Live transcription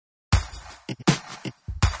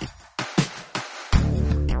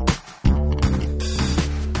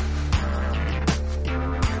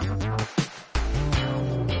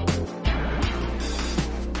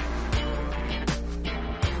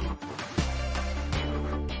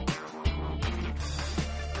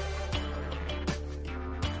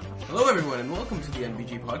Hello, everyone, and welcome to the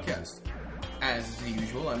MVG podcast. As is the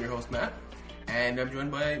usual, I'm your host, Matt, and I'm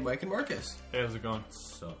joined by Mike and Marcus. Hey, how's it going?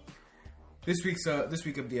 So, This week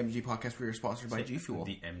of the MVG podcast, we are sponsored by G Fuel.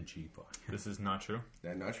 the MG podcast. This is not true.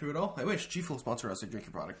 That's not true at all. I wish G Fuel sponsor us a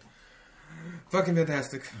drinking product. Fucking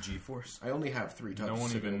fantastic. G-Force. I only have 3 tubs. No one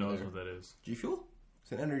sitting even over knows there. what that is. G Fuel?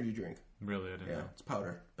 It's an energy drink. Really, I didn't Yeah, know. it's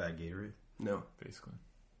powder. Bad Gatorade. No. Basically.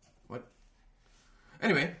 What?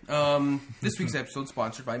 Anyway, this week's episode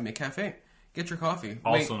sponsored by McCafe. Get your coffee.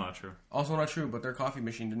 Also Wait, not true. also not true, but their coffee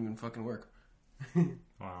machine didn't even fucking work.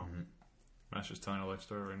 Wow. Matt's just telling a life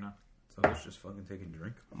story right now. So let's just fucking take a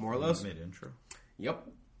drink. More or less. Mid-intro. Yep.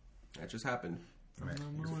 That just happened. Alright,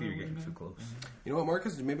 your feet are getting too close. You know what,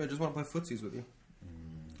 Marcus? Maybe I just want to play footsies with you.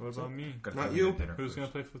 What about me? Gotta Not find you. a dinner Who's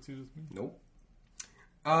first. going to play footsie with me? Nope.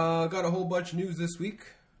 Got a whole bunch of news this week.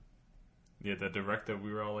 Yeah, that direct that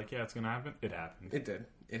we were all like, yeah, it's going to happen. It happened. It did.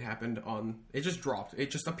 It happened on... It just dropped. It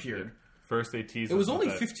just appeared. First they teased It was us with only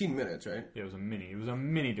that- 15 minutes, right? Yeah, it was a mini. It was a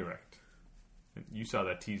mini direct. You saw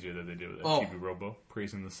that teaser that they did with that Oh. Chibi Robo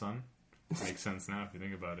praising the sun. Makes sense now if you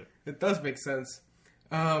think about it. It does make sense.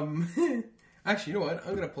 Actually, you know what?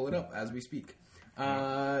 I'm going to pull it up as we speak.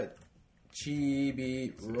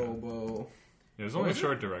 Chibi Robo... It was only a was it?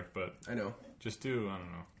 short direct, but I know. just do, I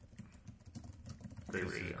don't know. Great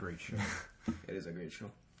This is radio. a great show. It is a great show.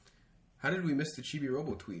 How did we miss the Chibi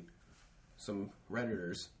Robo tweet? Some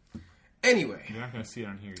Redditors. Anyway. You're not going to see it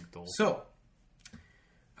on here, you doll. So,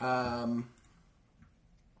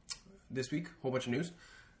 this week, whole bunch of news.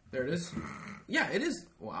 There it is. Yeah, it is.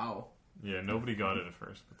 Wow. Yeah, nobody got it at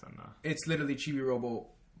first, but then It's literally Chibi Robo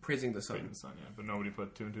praising the praising sun. the sun, yeah. But nobody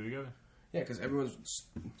put two and two together. Yeah, because everyone's...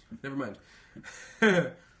 Never mind.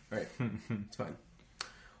 Right. It's fine.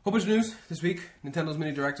 Whole bunch of news this week. Nintendo's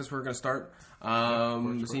Mini Direct is where we're going to start.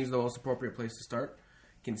 It seems the most appropriate place to start,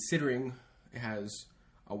 considering it has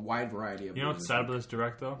a wide variety of... You know what's news sad this about this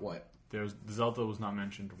direct, though? week. What? Zelda was not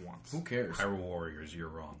mentioned once. Who cares? Hyrule Warriors, you're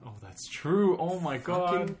wrong. Oh, that's true. Oh my god.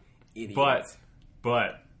 Fucking idiot.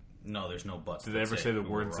 But, No, there's no buts. did they That's ever it. say the You were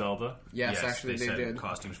word wrong. Zelda? Yes, actually, they said did.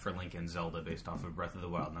 costumes for Link and Zelda based off of Breath of the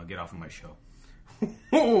Wild. Now get off of my show.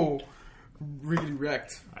 Oh! Really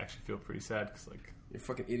wrecked. I actually feel pretty sad because, like, You're a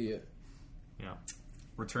fucking idiot. yeah.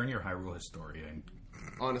 Return your Hyrule Historia and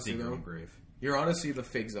Honestly, dig your though. own grave. You're honestly the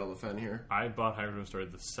fake Zelda fan here. I bought Hyrule Story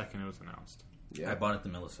the second it was announced. Yeah. I bought it the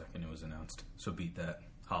millisecond it was announced. So beat that.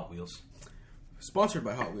 Hot Wheels. Sponsored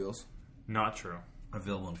by Hot Wheels. Not true.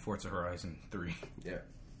 Available in Forza Horizon 3. Yeah.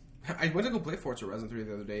 I went to go play Forza Horizon 3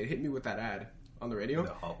 the other day. It hit me with that ad on the radio.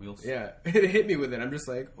 The Hot Wheels. Yeah. It hit me with it. I'm just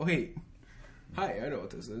like, oh, wait. Hi, I know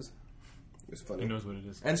what this is. It's funny. Who knows what it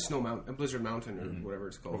is? And Snow Mountain, and Blizzard Mountain, or whatever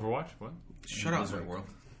it's called. Overwatch? What? Shut up, Blizzard Mike. World.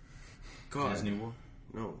 God. Disney World.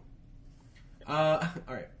 No. All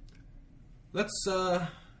right. Let's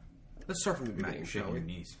start from the Matt, beginning, you're shall shaking we? your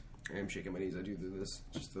knees. I am shaking my knees. I do this.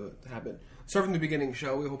 Just the habit. Start from the beginning,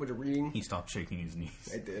 shall we? A whole bunch of reading. He stopped shaking his knees.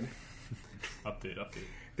 I did. Update.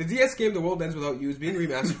 The DS game The World Ends Without You is being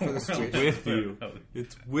remastered for the Switch. With you.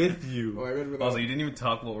 It's with you. Oh, I read without. Also, you didn't even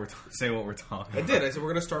talk what we're say what we're talking I about. did. I said we're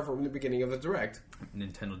going to start from the beginning of the Direct.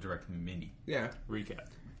 Nintendo Direct Mini. Yeah. Recap.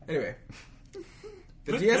 Anyway.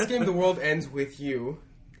 The DS game The World Ends With You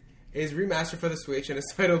is remastered for the Switch and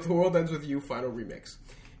is titled The World Ends With You Final Remix.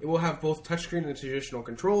 It will have both touchscreen and traditional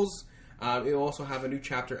controls. It will also have a new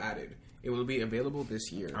chapter added. It will be available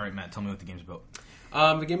this year. All right, Matt, tell me what the game's about.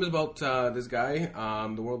 The game is about this guy.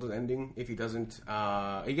 The world is ending if he doesn't.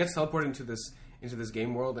 He gets teleported into this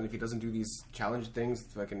game world, and if he doesn't do these challenge things,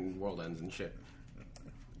 the fucking world ends and shit.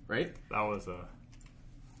 Right? That was a...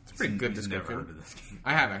 It's a pretty good Never description. heard of this game.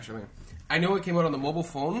 I have actually. I know it came out on the mobile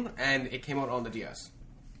phone, and it came out on the DS.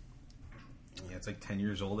 Yeah, it's like 10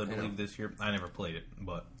 years old, I know. believe, this year. I never played it,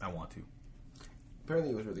 but I want to.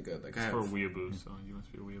 Apparently, it was really good. Like I have, For a weeaboo, so you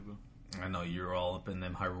must be a weeaboo. I know you're all up in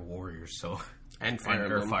them Hyrule Warriors, so and Fire or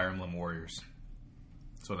Emblem. Fire Emblem Warriors.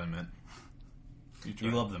 That's what I meant.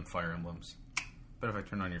 You love them Fire Emblems. But if I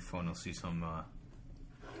turn on your phone, I'll see some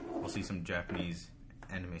Japanese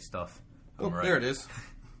anime stuff. Oh, I'm right. there it is.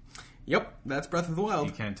 Yep, that's Breath of the You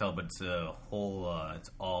Wild. can't tell, but it's a whole. It's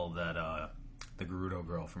all that the Gerudo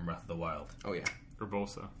girl from Breath of the Wild Oh yeah.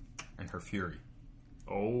 Urbosa. and her fury.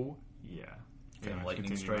 Oh, yeah. And lightning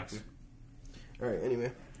Continue, strikes. Matthew. All right.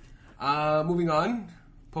 Anyway, moving on.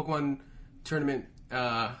 Pokemon Tournament.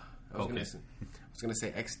 I was gonna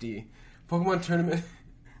say XD. Pokemon Tournament.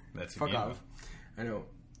 That's a Fuck game. off. I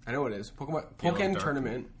know it is. Feel Pokken dark.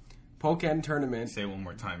 Tournament. Pokken Tournament. Say it one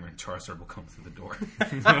more time, and Charizard will come through the door.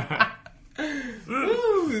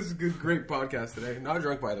 Ooh, this is a great podcast today. Not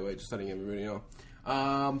drunk, by the way, just letting everybody know.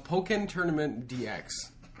 Pokken Tournament DX.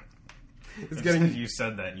 It's getting You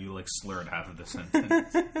said that and you like slurred half of the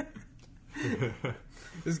sentence.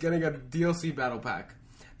 is getting a DLC battle pack.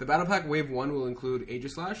 The battle pack Wave 1 will include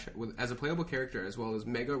Aegislash as a playable character, as well as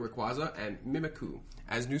Mega Rayquaza and Mimikyu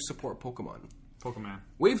as new support Pokemon. Pokemon.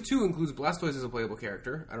 Wave 2 includes Blastoise as a playable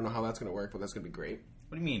character. I don't know how that's going to work, but that's going to be great.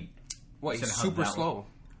 What do you mean? What, You he's said how super that slow.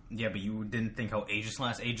 Yeah, but you didn't think how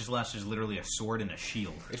Aegislash is literally a sword and a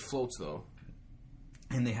shield. It floats, though.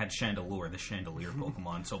 And they had Chandelure, the Chandelier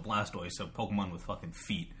Pokemon. So Blastoise, a Pokemon with fucking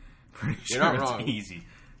feet. Pretty You're sure not it's wrong. easy.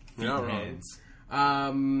 You're not wrong.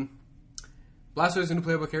 Heads. Blastoise is a new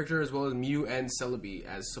playable character, as well as Mew and Celebi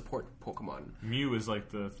as support Pokemon. Mew is like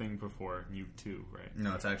the thing before Mewtwo, right?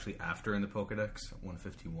 No, it's actually after in the Pokedex,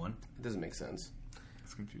 151. It doesn't make sense.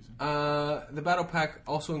 It's confusing. The battle pack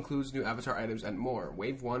also includes new avatar items and more.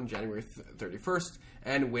 Wave 1, January 31st,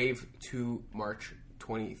 and Wave 2, March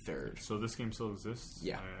 23rd. So this game still exists?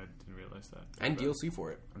 Yeah. I didn't realize that. And DLC for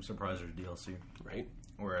it, I'm surprised there's DLC. right?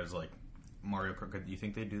 Whereas, like, Mario Kart, do you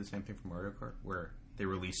think they do the same thing for Mario Kart? Where they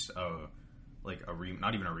release, not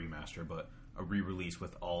even a remaster, but a re-release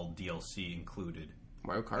with all DLC included.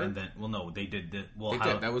 Mario Kart? And then, well, no, they did. Did.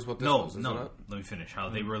 That was what this no, was, isn't no. it? Let me finish. How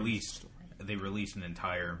they released an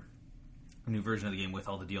entire new version of the game with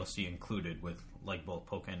all the DLC included, with like both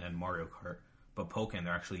Pokken and Mario Kart. But Pokken,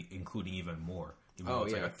 they're actually including even more, even though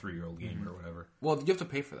it's like a 3-year-old game or whatever. Well, you have to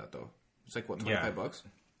pay for that, though. It's like, what, $25? I Something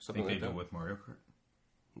think they like do that? it with Mario Kart,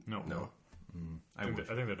 No. No. I think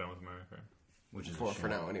they're done with Mario Kart. which is a For shame.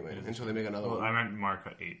 now, anyway. Until they make another Well, one. I meant Mario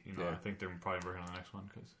Kart 8. You know, Yeah. I think they're probably working on the next one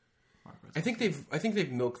because Mario Kart's I think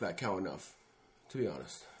they've milked that cow enough, to be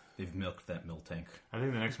honest. They've milked that milk tank. I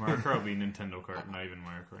think the next Mario Kart will be Nintendo Kart, not even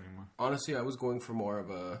Mario Kart anymore. Honestly, I was going for more of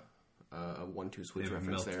a 1-2 Switch They've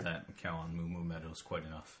reference milked there. that cow on Moo Moo Meadows quite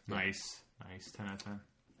enough. Nice. 10 out of 10.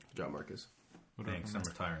 Good job, Marcus. Thanks, I'm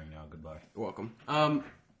retiring now. Goodbye. You're welcome.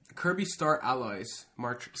 Kirby Star Allies,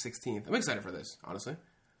 March 16th. I'm excited for this, honestly.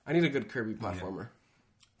 I need a good Kirby platformer.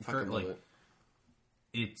 Fucking love it.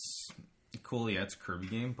 It's cool, yeah, it's a Kirby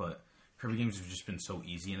game, but Kirby games have just been so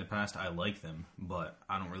easy in the past. I like them, but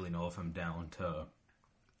I don't really know if I'm down to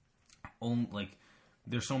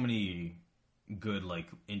there's so many good like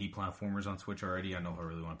indie platformers on Switch already. I know I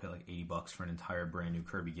really want to pay like $80 for an entire brand new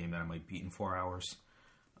Kirby game that I might beat in 4 hours.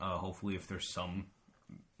 Hopefully if there's some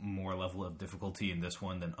more level of difficulty in this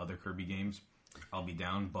one than other Kirby games, I'll be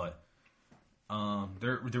down, but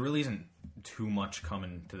there really isn't too much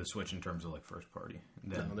coming to the Switch in terms of like first party.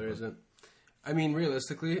 No, there isn't. I mean,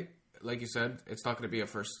 realistically, like you said, it's not going to be a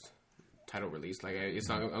first title release. Like, I'm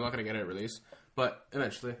not going to get it at release, but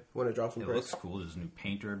eventually, when it drops in It price. looks cool. There's a new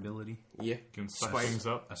painter ability. Yeah, Can spice things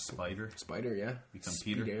up. A spider. Spider, yeah. Become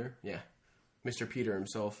Peter? Speeder, yeah. Mr. Peter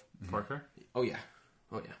himself. Parker. Oh yeah,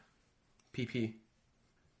 PP,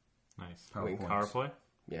 Nice. Wink. Power play.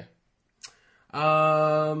 yeah.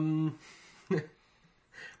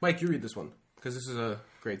 Mike, you read this one because this is a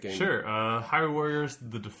great game. Sure. Hyrule Warriors: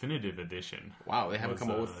 The Definitive Edition. Wow, they haven't Was,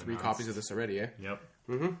 come out with 3 announced. copies of this already, eh? Yep.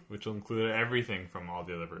 Mm-hmm. Which will include everything from all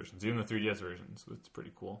the other versions, even the 3DS versions. It's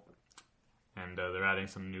pretty cool. And they're adding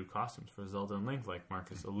some new costumes for Zelda and Link, like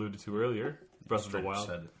Marcus alluded to earlier. Breath of the Straight Wild.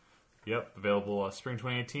 said it. Yep, available spring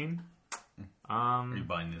 2018. Are you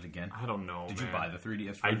buying it again? I don't know. Did you man. buy the 3DS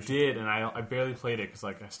version? I did, and I barely played it because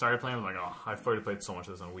like I started playing. I'm like, oh, I've already played so much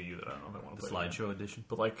of this on Wii U that I don't know if I want to The play it. slideshow edition?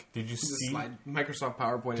 But like, did you see? Microsoft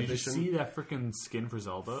PowerPoint Did edition. you see that freaking skin for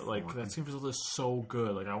Zelda? Like that skin for Zelda is so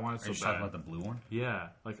good. Like I want it Are you so talking bad. about the blue one? Yeah,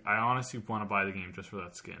 like I honestly want to buy the game just for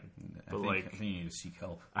that skin. But I think you need to seek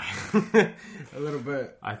help. A little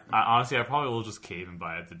bit. I honestly, I probably will just cave and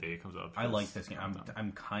buy it the day it comes out. I like this game.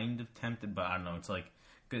 I'm kind of tempted, but I don't know. It's like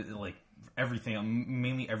everything,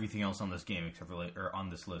 mainly everything else on this game, except for or on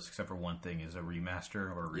this list, except for one thing, is a remaster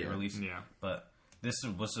or a re-release. Yeah. But this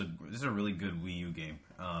is a really good Wii U game.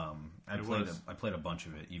 I played a bunch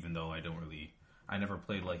of it, even though I never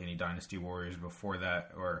played like any Dynasty Warriors before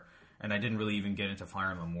that, and I didn't really even get into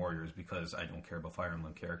Fire Emblem Warriors because I don't care about Fire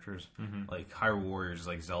Emblem characters. Mm-hmm. Like Hyrule Warriors,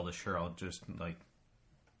 like Zelda, sure,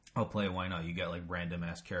 I'll play it. Why not? You get like random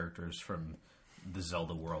ass characters from the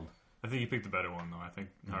Zelda world. I think you picked the better one though. I think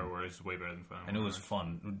Hyrule Warriors is way better than Fire Emblem. And it was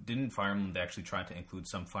fun. Didn't Fire Emblem actually try to include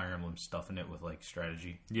some Fire Emblem stuff in it with like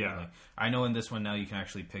strategy? Yeah. Like, I know in this one now you can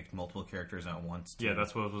actually pick multiple characters at once. Yeah,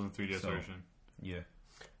 that's what was in the 3DS version. Yeah.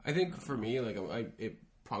 I think for me, like, it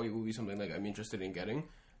probably will be something like I'm interested in getting.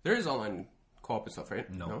 There is online co-op and stuff,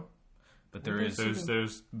 right? No. But there's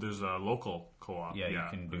a local co-op. yeah, you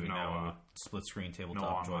can do there's it now with split screen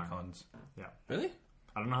tabletop online. Joy-Cons. Yeah. Really?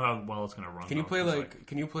 I don't know how well it's going to run. Can you though, play 'cause,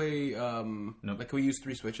 Can you play? Like, can we use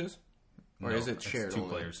 3 Switches? Or No, is it it's shared? 2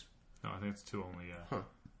 only? players. No, I think it's 2 only. Yeah. Huh.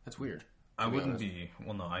 That's weird. I be wouldn't honest. be.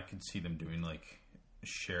 Well, no, I could see them doing like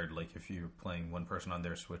shared, like if you're playing one person on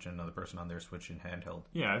their Switch and another person on their Switch in handheld.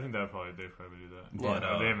 Yeah, I think they'd probably do that. But,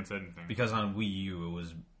 They haven't said anything. Because on Wii U it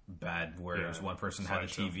was bad, whereas Yeah, one person had the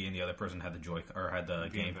slideshow. TV and the other person had the had the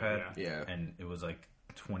Gamepad, gamepad, Yeah. and it was like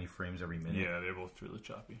 20 frames every minute. Yeah, they're both really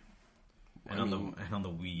choppy. And I on mean- the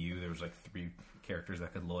Wii U there was like 3 characters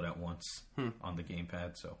that could load at once on the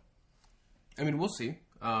gamepad. So I mean, we'll see.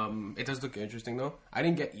 It does look interesting though. I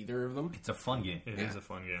didn't get either of them. it's a fun game. It is a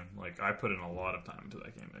fun game. Like, I put in a lot of time into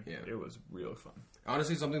that game. Like, Yeah. It was really fun.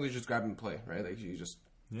 Honestly, something to just grab and play, right? Like you just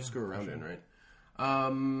screw around for in, right?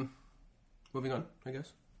 Moving on, I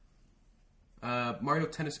guess. Mario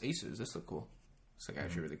Tennis Aces. This look cool. It's like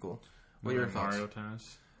actually really cool. What are your thoughts? Mario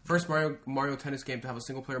Tennis. First Mario Tennis game to have a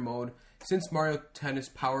single player mode since Mario Tennis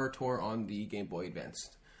Power Tour on the Game Boy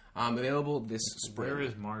Advanced. Available this spring. Where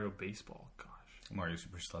is Mario Baseball? Gosh. Mario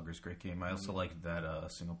Super Slugger's a great game. I also liked that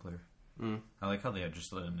single player. I like how they had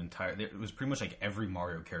just an entire. It was pretty much like every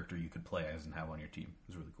Mario character you could play as and have on your team. It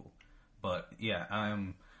was really cool. But yeah,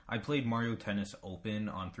 I played Mario Tennis Open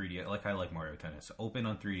on 3DS. Like, I like Mario Tennis. Open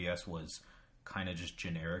on 3DS was kind of just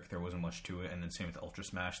generic. There wasn't much to it. And then same with Ultra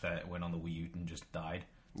Smash that went on the Wii U and just died.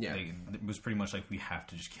 Yeah. It was pretty much like we have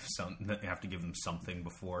to just give them something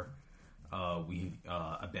before we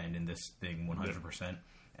abandon this thing 100%.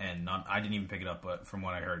 And I didn't even pick it up, but from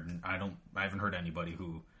what I heard, I haven't heard anybody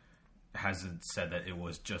who hasn't said that it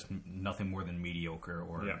was just nothing more than mediocre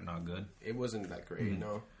or not good. It wasn't that great,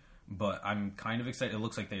 no. But I'm kind of excited. It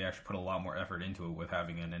looks like they actually put a lot more effort into it with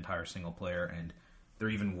having an entire single player, and they're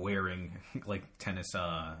even wearing like tennis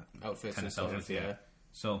Outfits and tennis stuff, outfits. yeah.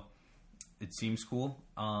 So it seems cool.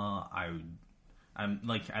 I'm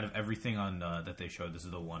like, out of everything on that they showed, this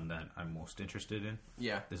is the one that I'm most interested in.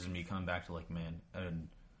 Yeah. This is me coming back to like, man,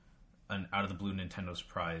 an out of the blue Nintendo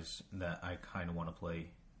surprise that I kind of want to play,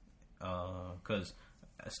 because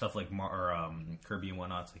stuff like Kirby and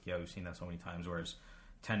whatnot, it's like, yeah, we've seen that so many times. Whereas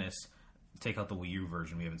tennis, take out the Wii U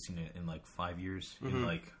version, we haven't seen it in like 5 years in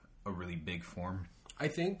like a really big form. I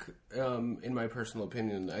think, in my personal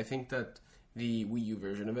opinion, I think that the Wii U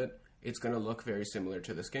version of it, it's going to look very similar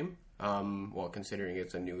to this game. Well, considering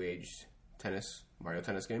it's a new age Mario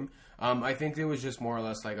Tennis game. I think it was just more or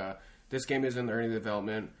less like this game is in early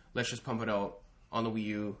development. Let's just pump it out on the Wii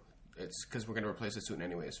U. It's because we're going to replace it soon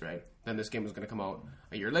anyways, right? Then this game was going to come out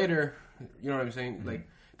a year later. You know what I'm saying? Like,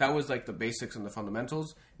 that was like the basics and the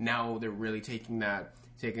fundamentals. Now they're really taking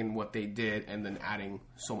what they did and then adding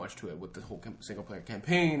so much to it with the whole single player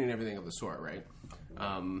campaign and everything of the sort, right?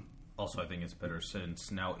 Also, I think it's better since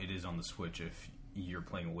now it is on the Switch. If you're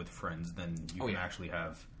playing with friends, then you can actually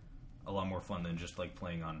have a lot more fun than just like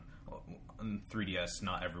playing on 3DS.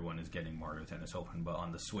 Not everyone is getting Mario Tennis Open, but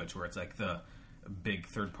on the Switch, where it's like the big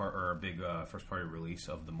third part or a big first party release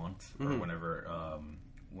of the month or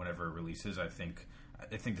whenever it releases, I think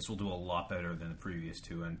this will do a lot better than the previous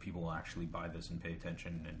two, and people will actually buy this and pay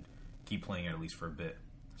attention and keep playing it at least for a bit.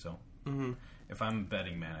 So, if I'm a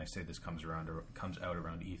betting man, I say this comes out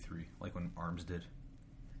around E3, like when ARMS did.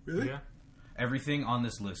 Really? Yeah. Everything on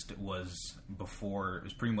this list was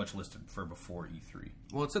pretty much listed for before E3,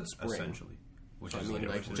 Well, it said spring. essentially. Which So, I is mean, like,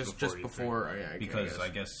 like, which is just before before. because I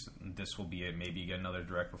guess this will be it. Maybe you get another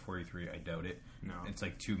direct before E3. I doubt it. No. It's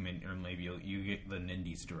like 2 minutes, or maybe you get the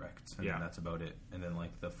Nindies directs, and Yeah. then that's about it. And then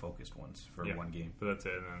like the focused ones for Yeah. one game. But that's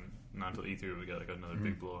it. And then not until E3 we get like another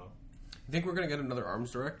big blowout. You think we're going to get another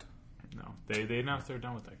ARMS Direct? No. They announced they're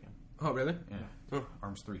done with that game. Oh, really? Yeah, Oh.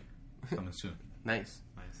 ARMS 3 coming soon. Nice.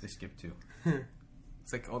 They skipped 2.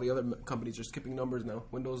 It's like all the other companies are skipping numbers now.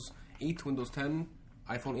 Windows 8, Windows 10,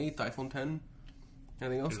 iPhone 8, iPhone 10.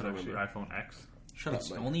 Anything else? Is I it don't actually remember. iPhone X? Shut It's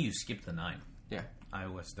up, Mike. only you skipped the 9. Yeah.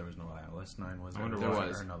 iOS, there was no iOS 9, was I there? wonder There why.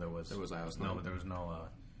 was. Or no, there was. There was iOS No, 9. but there was no.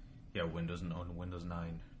 Windows 9.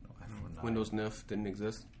 No iPhone 9. Windows NIF didn't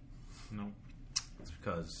exist. No. It's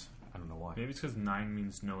because I don't know why. Maybe it's because 9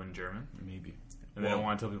 means no in German. Maybe. And they don't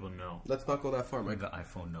want to tell people no. Let's not go that far, Mike. The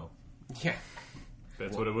iPhone, no. Yeah.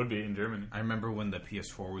 That's what it would be in Germany. I remember when the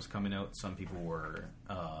PS4 was coming out. Some people were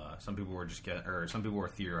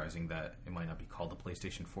theorizing that it might not be called the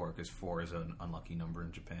PlayStation 4 because 4 is an unlucky number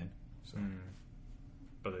in Japan. So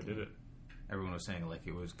But they did it. everyone was saying like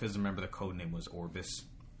it was because remember the code name was Orbis,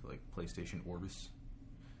 like PlayStation Orbis.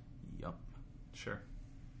 Yup. Sure.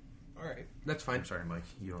 All right. That's fine. I'm sorry, Mike.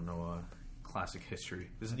 You don't know classic history.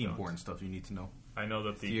 This is the don't. important stuff you need to know. I know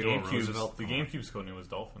that the Theodore GameCube's Roosevelt. GameCube's codename was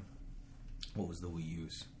Dolphin. What was the Wii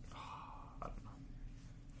U's? I don't know.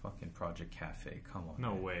 Fucking Project Cafe. Come on.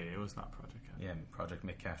 No man. way. It was not Project Cat. Yeah, Project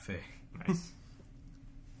McCafe. Nice.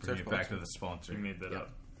 Bring it back to the You sponsor. made that Yeah. up.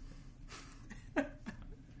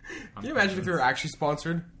 Can you imagine if you were actually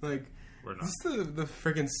sponsored? Like, We're not. Is this the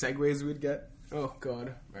freaking segues we'd get? Oh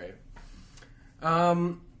god. Right.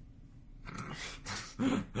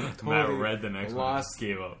 Matt read the next one.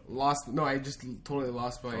 Gave up. Lost. No, I just totally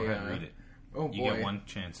lost my. Go ahead, read it. Oh boy. You get one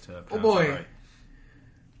chance to. Oh boy. Right.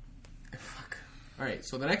 Fuck. All right.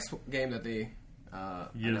 So the next game that they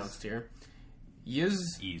announced here,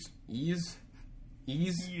 Ease. Yes.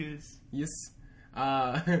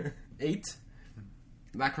 8.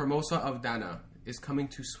 Lacrimosa of Dana is coming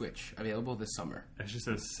to Switch, available this summer. It just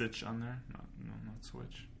says Switch on there. No, not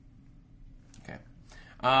Switch. Okay.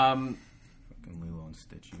 Fucking Lilo and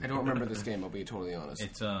Stitch. I don't remember this game. I'll be totally honest.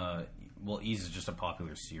 It's Ease is just a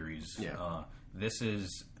popular series. Yeah.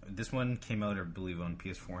 This one came out, I believe, on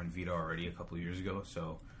PS4 and Vita already a couple of years ago.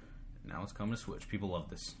 So now it's coming to Switch. People love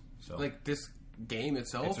this. So Like this game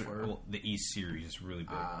itself, the Ease series is really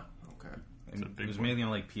big. Okay. It was mainly on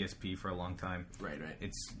like PSP for a long time. Right.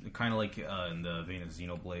 It's kind of like in the vein of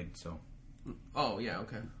Xenoblade. So. Oh yeah.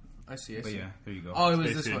 Okay. I see. But yeah, there you go. Oh, it was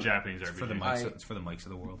Basically this a one. Japanese It's for the RPG. mics. It's for the mics of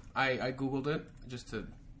the world. I googled it just to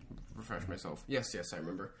refresh myself. Yes, I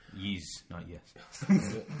remember. Yeez, not yes.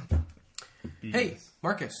 Hey,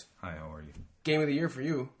 Marcus. Hi, how are you? Game of the year for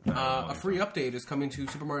you. A free update is coming to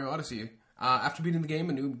Super Mario Odyssey. After beating the game,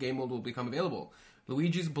 a new game mode will become available.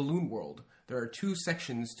 Luigi's Balloon World. There are 2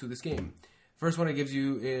 sections to this game. First one, it's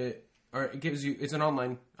an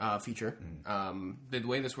online feature. The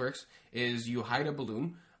way this works is you hide a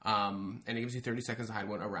balloon, and it gives you 30 seconds to hide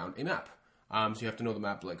one around a map. So you have to know the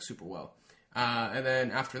map like super well. And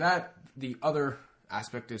then after that, the other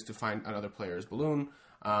aspect is to find another player's balloon.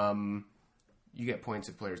 You get points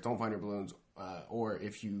if players don't find your balloons, or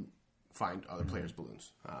if you find other players'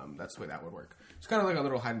 balloons. That's the way that would work. It's kind of like a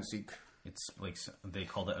little hide and seek. It's like they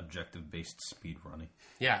call it objective-based speed running.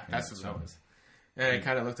 Yeah, that's what that was. And I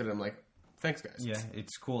kind of looked at it. I'm like, thanks, guys. Yeah,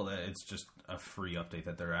 it's cool that it's just a free update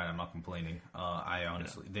that they're at. I'm not complaining. I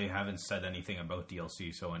honestly, they haven't said anything about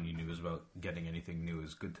DLC, so any news about getting anything new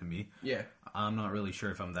is good to me. Yeah. I'm not really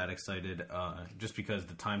sure if I'm that excited, just because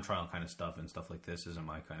the time trial kind of stuff and stuff like this isn't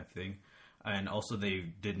my kind of thing. And also, they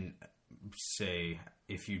didn't say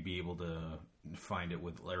if you'd be able to find it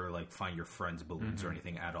with, or like find your friends' balloons or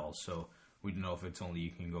anything at all. So we don't know if it's only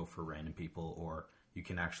you can go for random people or you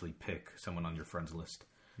can actually pick someone on your friends list.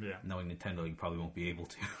 Yeah. Knowing Nintendo, you probably won't be able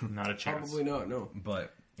to. Not a chance. Probably not, no.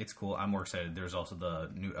 But it's cool. I'm more excited. There's also the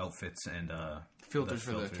new outfits and Filters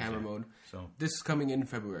for the camera mode. So This is coming in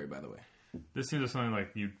February, by the way. This seems like something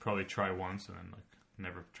like you'd probably try once and then like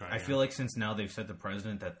never try I again. feel like since now they've said to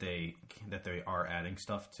President that they are adding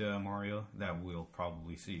stuff to Mario, that we'll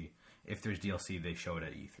probably see. If there's DLC, they show it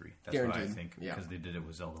at E3. That's what I Guaranteed. think. Yeah. Because they did it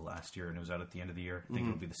with Zelda last year and it was out at the end of the year. I think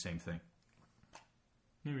it'll be the same thing.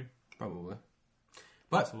 Maybe. Probably.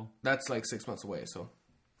 But Possible. that's like 6 months away, so.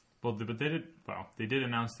 Well, they did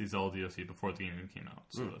announce the Zelda DLC before the game came out,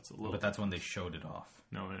 so that's a little. But that's when they showed it off.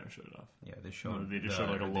 No, they never showed it off. Yeah, they showed. No, they just showed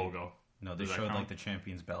like a logo. No, they Does that showed count? like the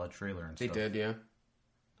Champions Ballad trailer and They stuff. did, yeah.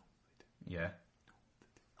 Yeah.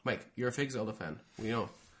 Mike, you're a fake Zelda fan. We know.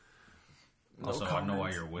 Also, I don't know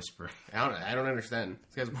why you're whispering. I don't understand.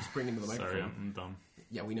 This guy's whispering into the microphone. Sorry, I'm dumb.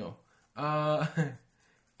 Yeah, we know.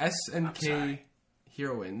 SNK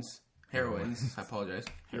Heroines. I apologize.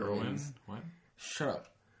 Heroine? What? Shut up.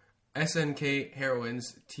 SNK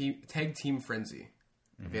Heroines Tag Team Frenzy.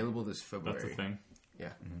 Available this February. That's a thing. Yeah.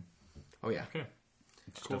 Oh, yeah. Okay.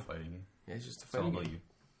 It's just a fighting game. Yeah, it's just a It's all fighting about game. you.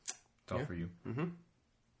 It's all Yeah. for you.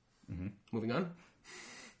 Moving on.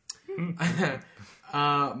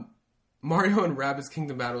 Mario and Rabbids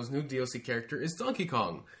Kingdom Battle's new DLC character is Donkey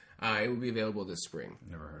Kong. It will be available this spring.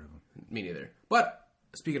 Never heard of him. Me neither. But,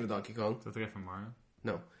 speaking of Donkey Kong, Is that the guy from Mario?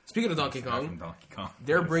 no. Speaking of Donkey From Kong, Donkey Kong.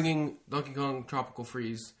 they're bringing Donkey Kong Tropical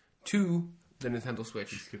Freeze to the Nintendo Switch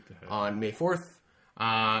skipped ahead. on May 4th.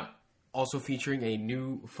 Also featuring a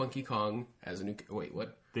new Funky Kong as a new... Wait,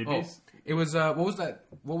 what? They Oh, bas- it was... what was that?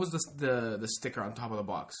 What was the sticker on top of the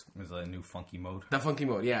box? There's a new funky mode. That funky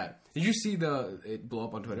mode, yeah. Did you see it blow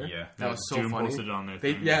up on Twitter? Yeah. That was so Doom funny. posted it on their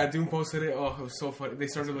They, thing. yeah, Doom posted it. Oh, it was so funny. They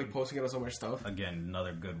started like posting it on so much stuff. Again,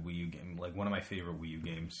 another good Wii U game. Like one of my favorite Wii U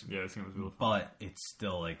games. Yeah, this game was really fun. But it's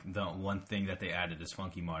still like the one thing that they added is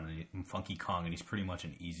Funky Kong, and he's pretty much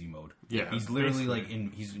in easy mode. Yeah, he's literally basically.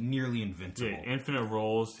 like he's nearly invincible. Yeah, infinite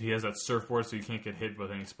rolls. He has that surfboard, so you can't get hit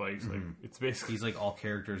with any spikes. Like it's basically He's like all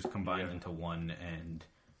characters combined into one, and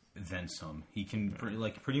then some. He can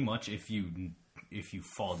pretty much if you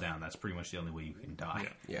fall down, that's pretty much the only way you can die.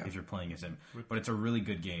 Yeah. If you're playing as him, but it's a really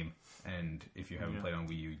good game, and if you haven't played on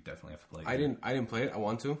Wii U, you definitely have to play. I didn't play it. I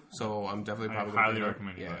want to, so I'm definitely I probably gonna highly play it.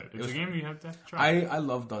 recommend you Yeah, buy it. it It's was, a game you have to try. I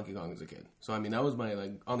loved Donkey Kong as a kid. So I mean that was my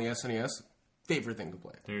like on the SNES favorite thing to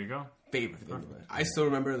play. There you go. Favorite thing to play. I still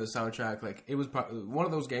remember the soundtrack. Like, it was one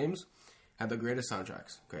of those games had the greatest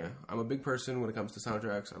soundtracks. Okay, I'm a big person when it comes to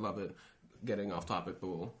soundtracks. I love it. Getting off topic, but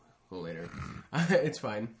we'll later. It's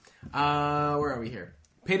fine. Where are we here?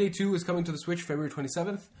 Payday 2 is coming to the Switch February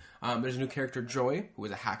 27th. There's a new character, Joy, who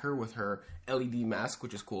is a hacker with her LED mask,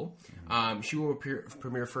 which is cool. She will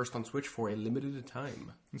premiere first on Switch for a limited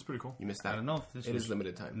time. It's pretty cool. You missed that. I don't know if this It was... is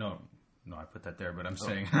limited time. No, I put that there, but I'm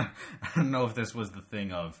saying I don't know if this was the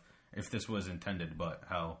thing of if this was intended, but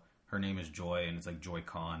how her name is Joy and it's like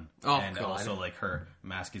Joy-Con, and God. also like her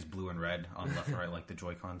mask is blue and red on left and right, like the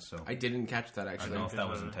Joy-Cons. So I didn't catch that, I actually. don't know if that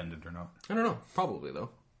was intended or not. I don't know. Probably,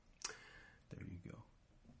 though. There you go.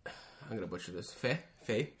 I'm going to butcher this. Faye.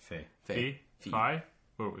 Fee? Fi?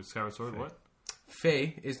 What was Skyward Sword? What?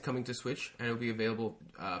 Faye is coming to Switch, and it will be available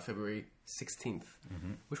February 16th.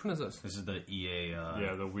 Which one is this? This is the EA.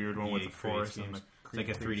 Yeah, the weird one with the forest and the It's like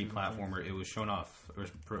a 3D platformer. It was shown off.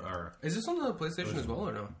 Is this on the PlayStation as well,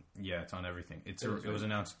 or no? Yeah, it's on everything. It was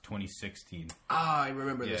announced 2016. Ah, I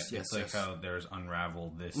remember Yeah, this. Yes, it's like how there's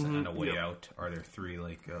Unravel, this, and A Way Out. Are there three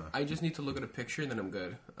like? I just need to look at a picture, and then I'm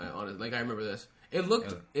good. Like I remember this. It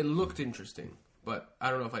looked interesting, but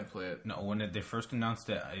I don't know if I'd play it. No, when they first announced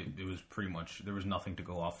it, it was pretty much there was nothing to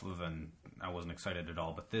go off of, and I wasn't excited at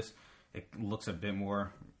all. But this, it looks a bit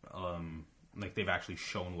more like they've actually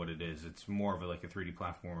shown what it is. It's more of like a 3D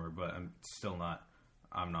platformer, but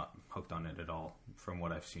I'm not hooked on it at all from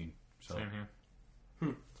what I've seen. So. Same here.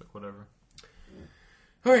 It's like whatever.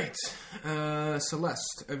 All right,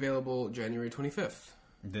 Celeste available January 25th.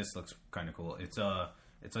 This looks kind of cool. It's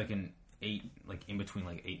like an 8, like in between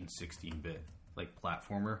like 8 and 16-bit like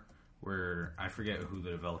platformer where I forget who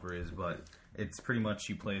the developer is, but it's pretty much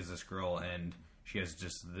you play as this girl and she has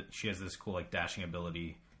this cool like dashing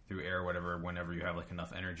ability through air or whatever whenever you have like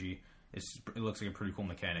enough energy. It looks like a pretty cool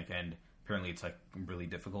mechanic, and apparently it's like really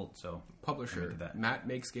difficult. So Publisher Matt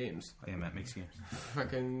Makes Games. Oh, yeah, Matt Makes Games.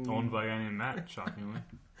 Fucking Owned by a guy named Matt, shockingly.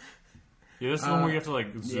 Yeah, this is the one where you have to like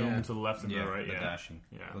zoom to the left and Yeah, the right. the Yeah, dashing.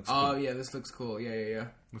 yeah. Looks Oh cool. yeah, this looks cool. Yeah.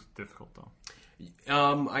 It's difficult though.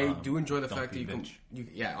 I do enjoy the don't fact that be you can. bitch.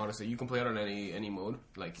 Yeah, honestly, you can play it on any mode.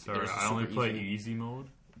 Like, Sorry, there's a I only super play easy- easy mode.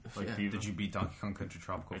 Like Yeah. Diva. Did you beat Donkey Kong Country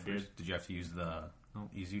Tropical I first? Did you have to use the No.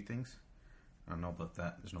 easy things? I don't know about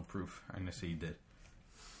that. There's no proof. I'm gonna say you did.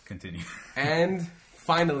 Continue. And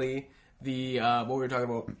finally, the what we were talking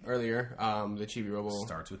about earlier, the Chibi Robo.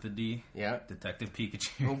 Starts with a D. Yeah. Detective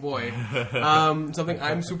Pikachu. Oh boy. Something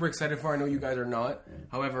I'm super excited for. I know you guys are not.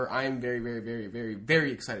 However, I am very, very, very, very,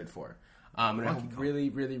 very excited for. And I really,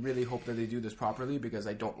 really, really hope that they do this properly because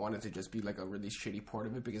I don't want it to just be like a really shitty port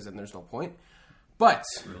of it because then there's no point. But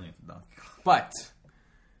Brilliant, Donkey Kong. But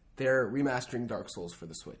they're remastering Dark Souls for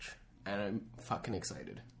the Switch, and I'm fucking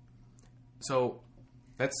excited. So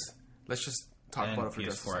let's just talk And about it for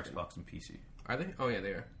just a PS4, second. Xbox, and PC. Are they? Oh yeah, they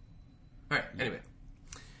are. All right. Anyway,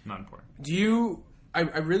 Not important. do you? I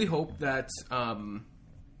really hope that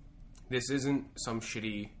this isn't some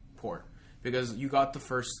shitty port because you got the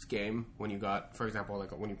first game when you got, for example,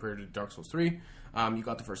 like when you pre-ordered Dark Souls 3, you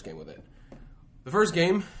got the first game with it. The first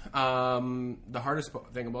game, the hardest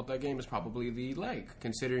thing about that game is probably the lag,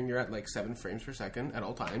 considering you're at like 7 frames per second at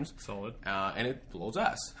all times. Solid. And it blows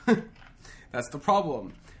ass. That's the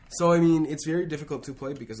problem. So, I mean, it's very difficult to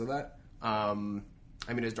play because of that. I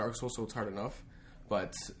mean, it's Dark Souls, so it's hard enough.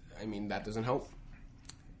 But, I mean, that doesn't help.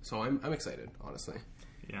 So I'm excited, honestly.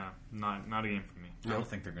 Yeah, not a game for me. I don't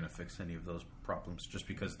think they're going to fix any of those problems just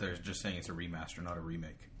because they're just saying it's a remaster, not a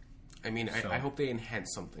remake. I mean, So- I hope they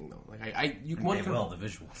enhance something, though. Like, One one can well, hope. the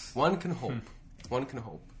visuals. One can hope. One can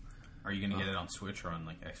hope. Are you going to get it on Switch or on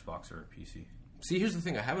like Xbox or PC? See, here's the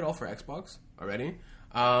thing. I have it all for Xbox already.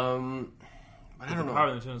 But I don't know. Power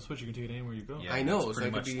of the Nintendo Switch, you can take it anywhere you go. Yeah, I know, That's so pretty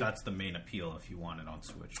it could much be- that's the main appeal if you want it on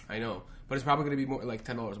Switch. I know. But it's probably going to be more like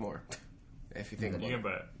 $10 more. If you think about You it. can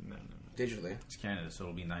buy it. No. Digitally. It's Canada, so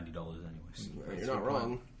it'll be $90 anyways. You're not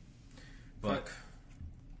wrong. But Fuck.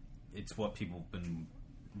 it's what people have been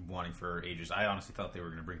wanting for ages. I honestly thought they were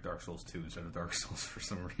going to bring Dark Souls 2 instead of Dark Souls for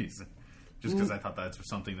some reason. Just because I thought that's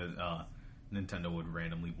something that Nintendo would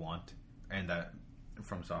randomly want. And that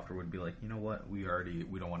From Software would be like, you know what, we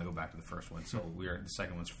don't want to go back to the first one, so the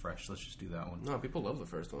second one's fresh, let's just do that one. No, people love the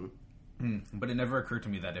first one. But it never occurred to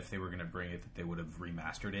me that if they were going to bring it, that they would have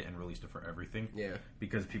remastered it and released it for everything. Yeah.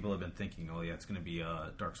 Because people have been thinking, oh yeah, it's going to be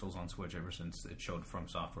Dark Souls on Switch ever since it showed From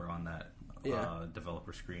Software on that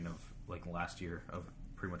developer screen of like last year of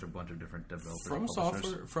pretty much a bunch of different developers. From and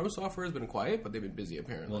publishers. Software has been quiet, but they've been busy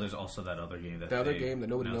apparently. Well, there's also that other game that The other game that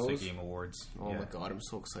nobody announced knows? at Game Awards. Oh Yeah. my god, I'm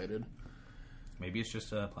so excited. Maybe it's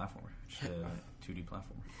just a platformer, just a 2D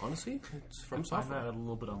platformer. Honestly, it's from I find software. that a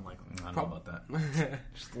little bit unlikely. I don't know about that.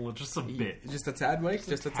 Just a bit. Just a tad, Mike.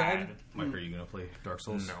 Just a tad. Mike, are you gonna play Dark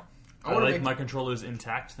Souls? No. I I wanna like make- my controllers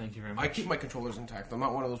intact. Thank you very much. I keep my controllers intact. I'm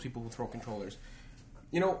not one of those people who throw controllers.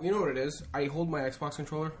 You know what it is? I hold my Xbox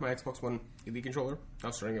controller, my Xbox One Elite controller.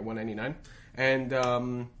 That's starting at $199, and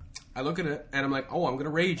I look at it and I'm like, oh, I'm gonna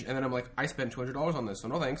rage, and then I'm like, I spent $200 on this, so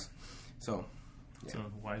no thanks. So So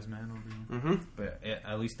wise man over you. But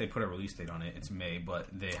at least they put a release date on it. It's May, but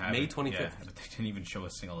they have May 25th. Yeah, but they didn't even show a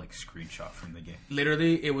single like screenshot from the game.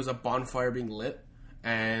 literally, it was a bonfire being lit,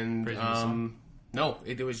 and Praising the sun? no,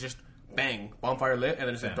 it was just bang, bonfire lit, and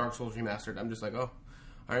then it said Yeah. Dark Souls remastered. I'm just like, oh,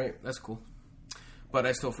 all right, that's cool. But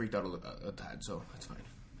I still freaked out a tad, so it's fine.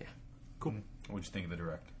 Yeah, Cool. What'd you think of the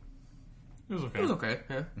direct? It was okay. it was okay.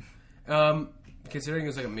 Yeah, considering it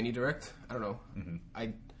was like a mini direct, I don't know.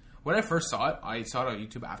 When I first saw it, I saw it on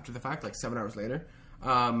YouTube after the fact, like 7 hours later. So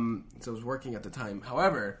I was working at the time.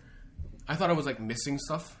 However, I thought I was like missing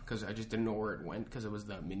stuff because I just didn't know where it went because it was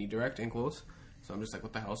the mini direct in quotes. So I'm just like,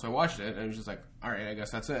 what the hell? So I watched it and it was just like, all right, I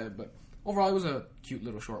guess that's it. But overall, it was a cute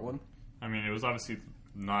little short one. I mean, it was obviously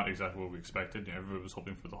not exactly what we expected. You know, everybody was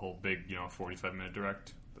hoping for the whole big, 45-minute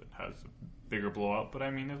direct that has a bigger blowout. But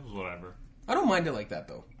I mean, it was whatever. I don't mind it like that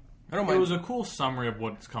though. I don't It mind. was a cool summary of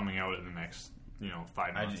what's coming out in the next,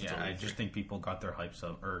 5 months. I just think people got their hopes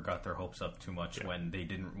up too much when they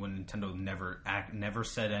didn't. When Nintendo never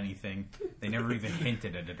said anything. They never even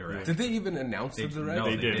hinted at a direct. Did they even announce the direct? no,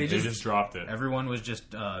 They did. They just dropped it. Everyone was just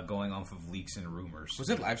going off of leaks and rumors. Was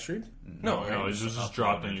it live streamed? No, right? it was just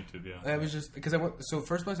dropped on YouTube. Yeah. It was just because I went. So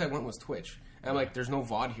first place I went was Twitch. And I'm like, there's no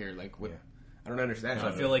VOD here. Like, what? Yeah. I don't understand. So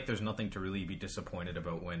I feel like there's nothing to really be disappointed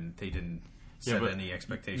about when they didn't set but any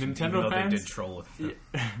expectations. Nintendo even though fans- they did troll with it.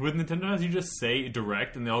 With Nintendo fans, you just say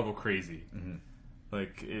direct and they all go crazy.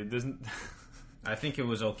 Like it doesn't. I think it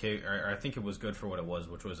was okay. Or I think it was good for what it was,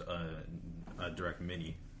 which was a direct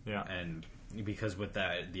mini. Yeah. And because with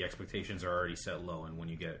that, the expectations are already set low, and when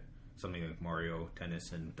you get something like Mario,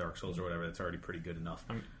 Tennis, and Dark Souls or whatever, that's already pretty good enough.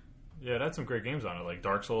 Yeah, it had some great games on it, like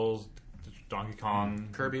Dark Souls, Donkey Kong,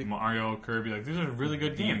 Kirby. Mario, Kirby. Like these are really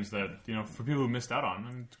good games that for people who missed out on. I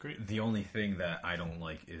mean, it's great. The only thing that I don't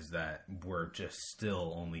like is that we're just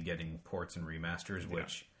still only getting ports and remasters,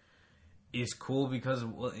 which is cool because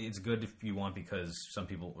it's good if you want, because some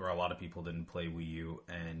people or a lot of people didn't play Wii U,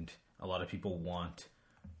 and a lot of people want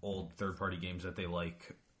old third-party games that they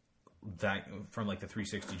like that from like the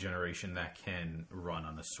 360 generation that can run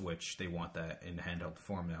on the Switch. They want that in handheld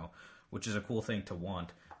form now, which is a cool thing to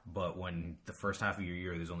want. But when the first half of your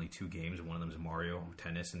year there's only 2 games, and one of them is Mario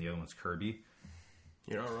Tennis and the other one's Kirby.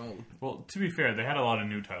 you're not wrong. Well, to be fair, they had a lot of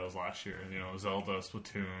new titles last year. Zelda,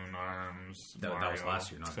 Splatoon, ARMS, That Mario, was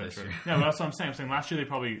last year, not this etc. year. Yeah, but that's what I'm saying. I'm saying last year they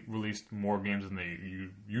probably released more games than they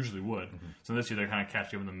usually would. So this year they're kind of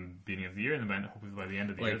catching up in the beginning of the year, and then hopefully by the end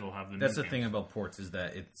of the year they'll have the That's new the thing games. about ports is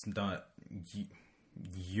that it's not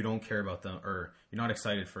you don't care about them, or you're not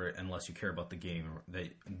excited for it unless you care about the game or the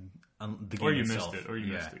game Or you itself. missed it, or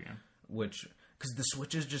you missed it, yeah. Which because the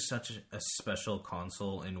Switch is just such a special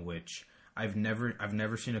console in which I've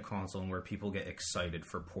never seen a console in where people get excited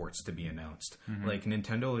for ports to be announced. Like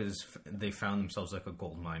Nintendo they found themselves like a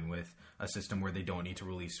gold mine with a system where they don't need to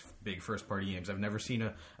release big first party games. I've never seen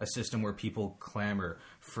a system where people clamor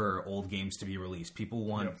for old games to be released. People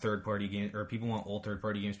want third party games, or people want old third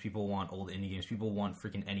party games. People want old indie games. People want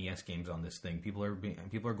freaking NES games on this thing. People are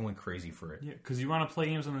going crazy for it. Yeah, because you want to play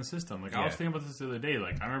games on the system. Like I was Yeah. thinking about this the other day.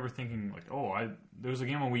 Like I remember thinking, like, there was a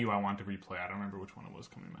game on Wii U I wanted to replay. I don't remember which one it was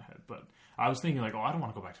coming in my head, but I was thinking, like, I don't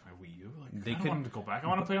want to go back to my Wii U. Like, I don't want to go back. I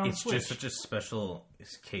want to play on the It's Switch. just such a special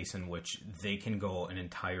case in which they can go an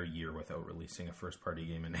entire year without releasing a first party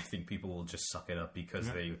game, and I think people will just suck it up because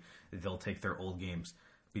they'll take their old games,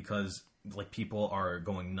 because like people are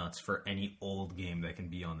going nuts for any old game that can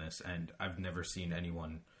be on this, and I've never seen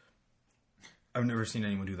anyone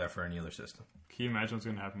do that for any other system. Can you imagine what's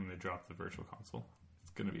going to happen when they drop the Virtual Console?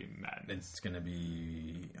 It's going to be madness. It's going to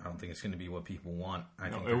be. I don't think it's going to be what people want. I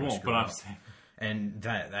think No, they're it gonna won't. screw But it I'm up. saying, And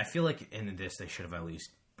that I feel like in this they should have at least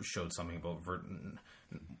showed something about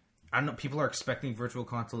I don't know. People are expecting Virtual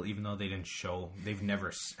Console, even though they didn't show.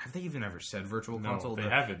 Have they even ever said Virtual No, Console? they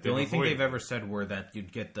haven't. The only They've thing they've avoided ever said were that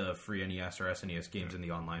you'd get the free NES or SNES games in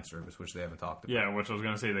the online service, which they haven't talked about. yeah, which I was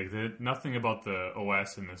going to say, like, nothing about the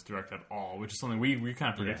OS in this direct at all, which is something we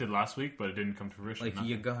kind of predicted last week, but it didn't come to fruition. Like Nothing.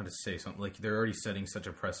 you gotta say something. Like they're already setting such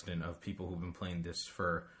a precedent of people who've been playing this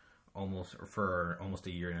for almost a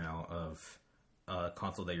year now, of a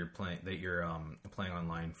console that you're playing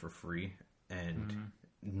online for free and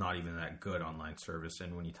not even that good online service.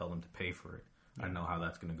 And when you tell them to pay for it, I don't know how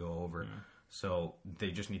that's going to go over. So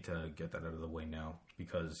they just need to get that out of the way now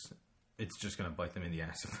because it's just going to bite them in the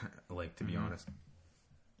ass. Like, to be honest,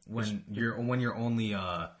 when your only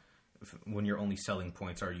selling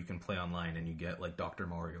points are you can play online and you get like Dr.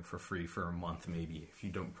 Mario for free for a month, maybe if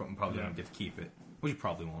you don't don't get to keep it, which you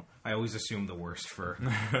probably won't. I always assume the worst for.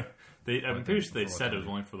 I'm pretty sure they said it was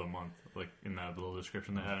only for the month, like in that little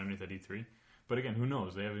description they had underneath at E3. But again, who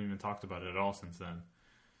knows? They haven't even talked about it at all since then.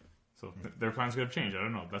 So their plans could have changed. I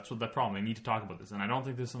don't know. That's what that problem. They need to talk about this, and I don't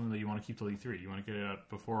think this is something that you want to keep till E3. You want to get it out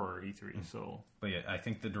before E3. So, but yeah, I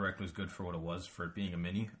think the Direct was good for what it was, for it being a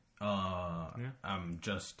mini. I'm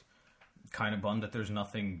just kind of bummed that there's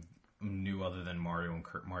nothing new other than Mario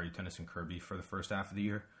Tennis and Kirby for the first half of the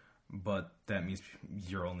year. But that means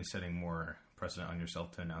you're only setting more precedent on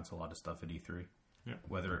yourself to announce a lot of stuff at E3. Yeah.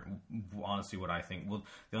 Whether, honestly, what I think, well,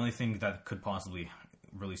 the only thing that could possibly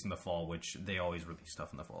release in the fall, which they always release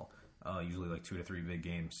stuff in the fall, usually like 2 to 3 big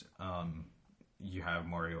games. You have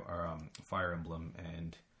Mario or Fire Emblem,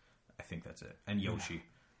 and I think that's it, and Yoshi.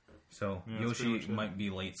 So Yoshi might be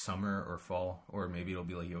late summer or fall, or maybe it'll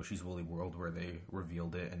be like Yoshi's Woolly World, where they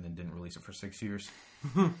revealed it and then didn't release it for 6 years.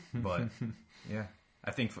 But yeah,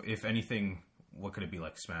 I think if anything, what could it be,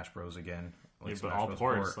 like Smash Bros again? Like but all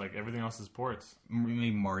ports, like everything else is ports.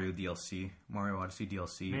 Maybe Mario DLC, Mario Odyssey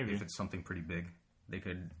DLC. Maybe. If it's something pretty big, they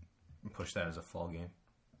could push that as a fall game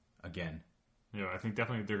again. Yeah, I think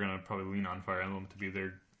definitely they're going to probably lean on Fire Emblem to be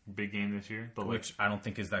their big game this year. But which I don't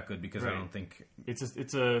think is that good because I don't think it's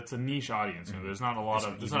a niche audience. You know, there's not a lot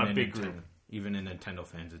of there's not a big group. Even in Nintendo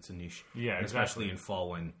fans, it's a niche. Yeah, and exactly. Especially in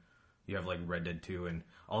fall when you have like Red Dead 2 and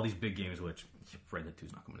all these big games, which Red Dead 2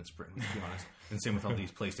 is not coming in spring, let's be honest. And same with all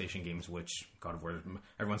these PlayStation games, which God of War,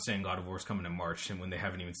 everyone's saying God of War is coming in March, and when they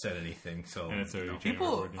haven't even said anything. So and it's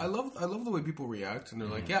people, I love the way people react, and they're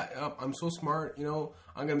like, "Yeah, I'm so smart. You know,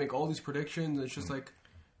 I'm gonna make all these predictions." And it's just like,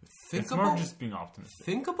 it's more just being optimistic.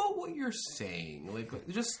 Think about what you're saying. Like,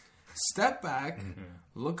 just step back,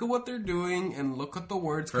 look at what they're doing, and look at the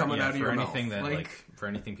words coming out of your mouth. For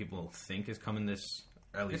anything people think is coming this,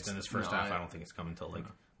 at least in this first half, I don't think it's coming until like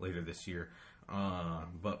later this year.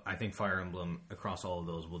 But I think Fire Emblem across all of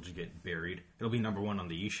those will just get buried. It'll be number 1 on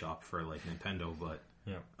the eShop for like Nintendo, but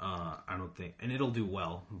I don't think, and it'll do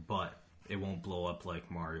well, but it won't blow up like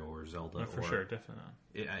Mario or Zelda. No, for sure, definitely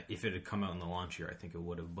not. If it had come out in the launch year, I think it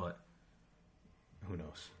would have, but who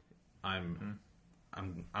knows? I'm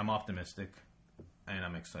optimistic and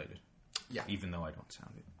I'm excited. Yeah, even though I don't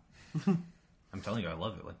sound it. I'm telling you, I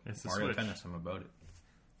love it. Like it's Mario Tennis, I'm about it.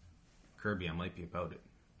 Kirby, I might be about it.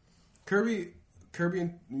 Kirby,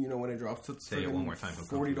 you know, when it drops to say it one more time,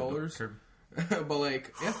 $40. But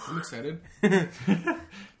like, yeah, I'm excited.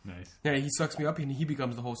 Nice. Yeah, he sucks me up and he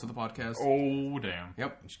becomes the host of the podcast. Oh damn.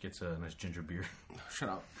 Yep. She gets a nice ginger beer. Shut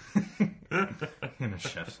up. In a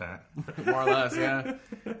chef's hat. More or less, yeah.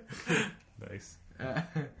 Nice.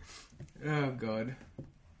 Oh god.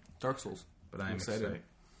 Dark Souls. But I'm excited.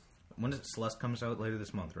 When does Celeste comes out? Later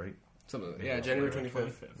this month, right? January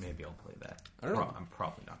 25th. Maybe I'll play that. I don't know. I'm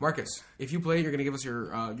probably not. Marcus, if you play, you're going to give us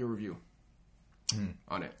your review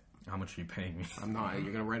on it. How much are you paying me? I'm not.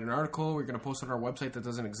 You're going to write an article. We're going to post it on our website that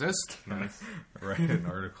doesn't exist. Nice. Write an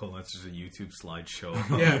article. That's just a YouTube slideshow.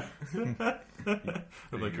 Yeah.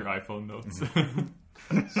 With like your iPhone notes.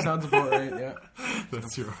 Sounds about right, yeah.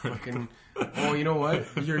 That's your fucking... Oh, you know what?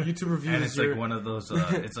 Your YouTube review and it's like one of those...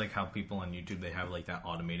 it's like how people on YouTube, they have like that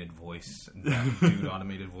automated voice. That dude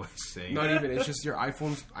automated voice saying... Not even. It's just your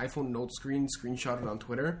iPhone note screenshotted on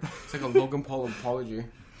Twitter. It's like a Logan Paul apology.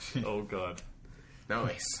 Oh, God.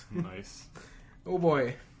 Nice. Nice. Oh,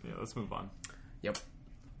 boy. Yeah, let's move on. Yep.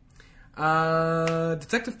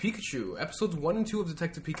 Detective Pikachu. Episodes 1 and 2 of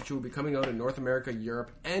Detective Pikachu will be coming out in North America,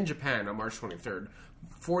 Europe, and Japan on March 23rd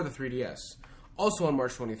for the 3DS. Also on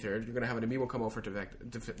March 23rd, you're going to have an amiibo come out for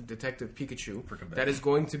Detective Pikachu that is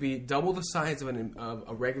going to be double the size of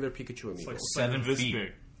a regular Pikachu amiibo. It's like 7 feet.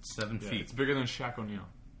 Big. 7 feet. It's bigger than Shaq O'Neal.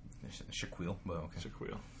 Shaquille. Well, okay.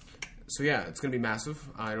 Shaquille. So yeah, it's going to be massive.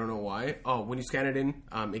 I don't know why. Oh, when you scan it in,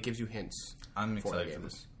 it gives you hints. I'm excited for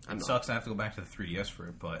this. It sucks I have to go back to the 3DS for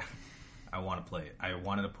it, but I want to play it. I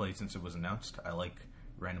wanted to play it since it was announced. I like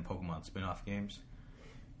random Pokemon spin-off games,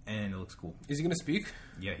 and it looks cool. Is he going to speak?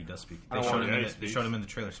 Yeah, he does speak. They showed him in the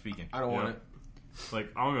trailer speaking. I don't want it. Like,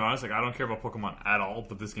 I'm gonna be honest, like, I don't care about Pokemon at all,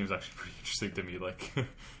 but this game's actually pretty interesting to me. Like,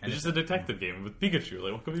 it's just a detective game with Pikachu.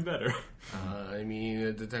 Like, what could be better? I mean,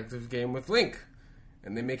 a detective game with Link.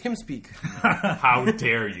 And they make him speak. How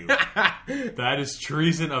dare you? That is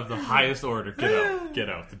treason of the highest order. Get out. Get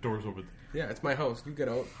out. The door's over there. Yeah, it's my house. You get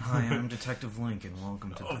out. Hi, I'm Detective Link, and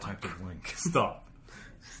welcome to Detective Link. Stop.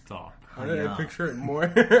 Stop. I picture it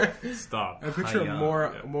more. Stop. I picture it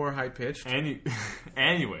Hi-ya. more high pitched.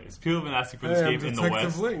 Anyways, people have been asking for this game in the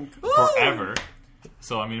West Link. forever.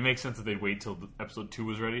 So, I mean, it makes sense that they'd wait till episode 2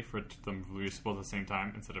 was ready for them to release both at the same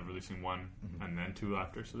time instead of releasing 1 and then 2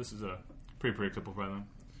 after. So this is pretty predictable for them.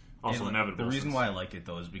 Also inevitable. The reason why I like it,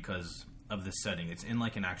 though, is because of the setting. It's in,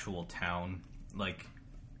 like, an actual town. Like,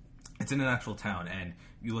 it's in an actual town, and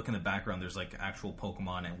you look in the background, there's, like, actual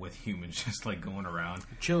Pokemon and with humans just, like, going around.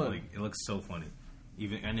 Chilling. Like, it looks so funny.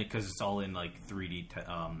 Because it's all in, like, 3D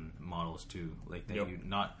models, too. Like,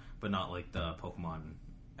 not like the Pokemon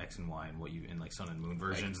X and Y and what you in like Sun and Moon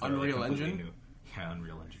versions. Like Unreal like Engine? new. Yeah,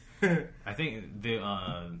 Unreal Engine. I think they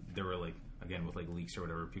were like, again, with like leaks or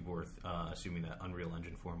whatever, people were assuming that Unreal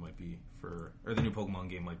Engine 4 might be or the new Pokemon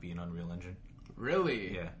game might be an Unreal Engine.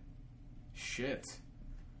 Really? Yeah. Shit.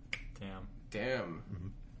 Damn. Mm-hmm.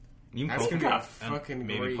 Even That's gonna be Pokemon- fucking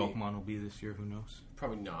maybe great. Pokemon will be this year. Who knows?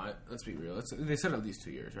 Probably not. Let's be real. They said at least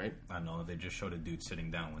 2 years, right? I know they just showed a dude sitting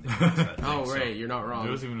down when they announced that thing, Oh, so- right. You're not wrong.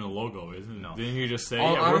 There wasn't even a logo, isn't it? No. Didn't he just say,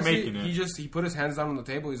 Oh, yeah, honestly, we're making it? he put his hands down on the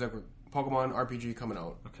table. He's like, Pokemon RPG coming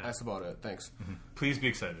out. Okay. That's about it. Thanks. Please be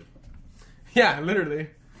excited. Yeah, literally.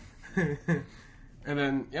 And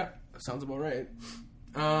then, yeah, sounds about right.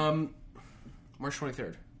 March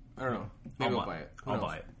 23rd. I don't know. Maybe I'll buy it. Who I'll knows?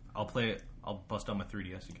 buy it. I'll play it. I'll bust out my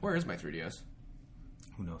 3DS again. Where is my 3DS?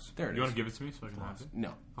 Who knows? There it is. You want to give it to me so I can have it?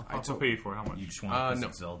 No. I'll pay you for it. How much? You just want it because no.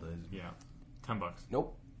 it's Zelda. isn't it? Yeah. $10.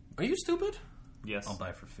 Nope. Are you stupid? Yes. I'll buy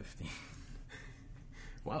it for 50.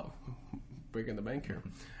 Wow. Breaking the bank here.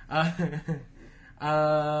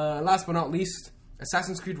 Last but not least,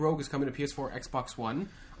 Assassin's Creed Rogue is coming to PS4, Xbox One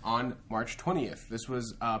on March 20th. This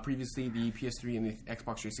was previously the PS3 and the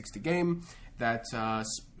Xbox 360 game that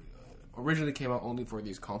originally came out only for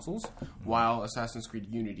these consoles, while Assassin's Creed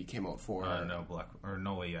Unity came out for...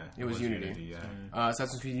 It was Unity. Yeah.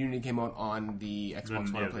 Assassin's Creed Unity came out on the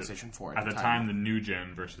Xbox One and PlayStation 4 At the time, the new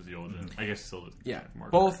gen versus the old gen. I guess still. Yeah, more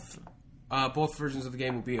both versions of the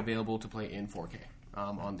game will be available to play in 4K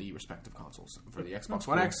on the respective consoles. For the Xbox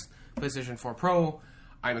One X, PlayStation 4 Pro,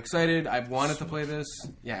 I'm excited. I've wanted to play this.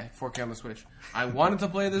 Yeah, 4K on the Switch. I wanted to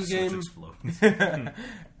play this game. Explodes.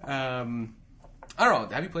 I don't know.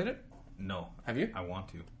 Have you played it? No. Have you? I want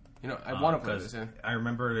to. You know, I want to play 'cause this. Yeah. I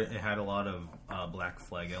remember it had a lot of Black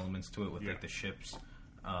Flag elements to it with like the ships.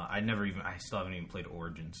 I still haven't even played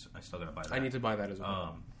Origins. I still gotta buy that. I need to buy that as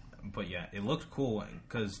well. But yeah, it looked cool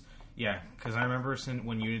because I remember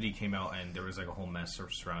when Unity came out and there was like a whole mess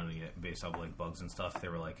surrounding it based off like bugs and stuff. They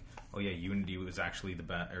were like, oh yeah, Unity was actually the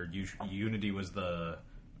bad, or Unity was the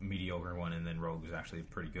mediocre one, and then Rogue was actually a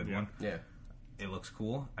pretty good one. Yeah. It looks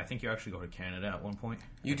cool. I think you actually go to Canada at one point.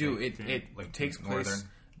 You do. It like takes northern. place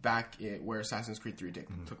back where Assassin's Creed 3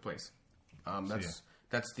 took place.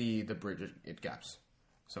 That's the bridge it gaps.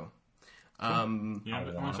 So, Yeah, I I'm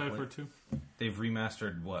wanna excited play. for it too. They've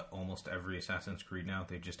remastered almost every Assassin's Creed now.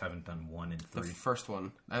 They just haven't done 1 and 3. the first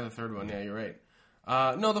one and the third one. Yeah, you're right.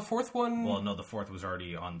 No, the fourth one. Well, no, the 4th was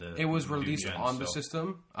already on the. it was new released gen, on the so-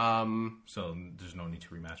 system. So there's no need to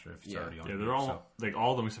remaster it if it's Yeah. already on. Yeah, here, they're all so. like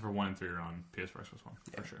all of them except for 1 and 3 are on PS4 Xbox One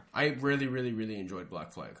for sure. I really, really, really enjoyed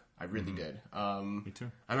Black Flag. I really did. Me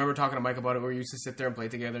too. I remember talking to Mike about it. Where we used to sit there and play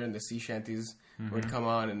together, and the sea shanties would come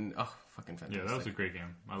on, and fucking fantastic! Yeah, that was a great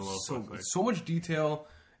game. I love so Black Flag. so much detail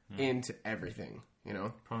into everything. You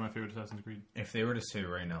know, Probably my favorite Assassin's Creed. If they were to say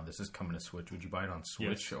right now, this is coming to Switch, would you buy it on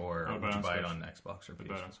Switch Yes. or I would would you buy it Switch. on Xbox or But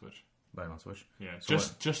PS? on Switch. Buy it on Switch. Yeah, So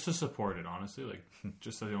just to support it, honestly. Like,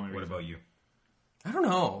 just the only reason. What about you? I don't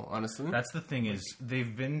know. Honestly, That's the thing is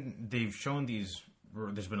they've shown these.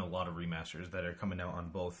 There's been a lot of remasters that are coming out on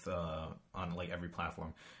both on like every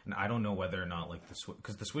platform, and I don't know whether or not like the Switch,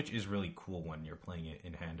 because the Switch is really cool when you're playing it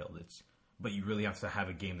in handheld. But you really have to have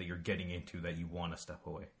a game that you're getting into that you want to step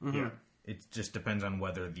away. Yeah. It just depends on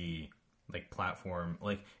whether the like platform,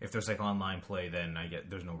 like if there's like online play, then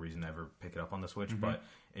there's no reason to ever pick it up on the Switch. But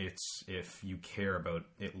it's if you care about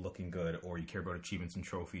it looking good or you care about achievements and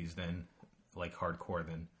trophies, then like hardcore,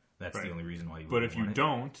 then that's Right. the only reason why you. But would if you want it.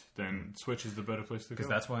 don't, then Switch is the better place to go. Because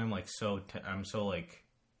that's why I'm like I'm so like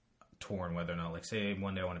torn whether or not, like, say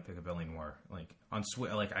one day I want to pick up L.A. Noire, like on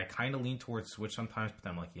Switch, like I kind of lean towards Switch sometimes, but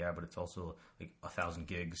then I'm like, yeah, but it's also like 1,000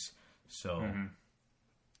 gigs, so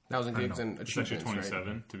 1,000 gigs and It's actually achievements,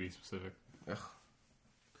 27 right? to be specific, Ugh.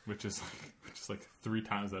 which is like 3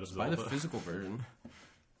 times that of Buy Zelda. the physical version.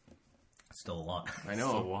 it's still a lot. I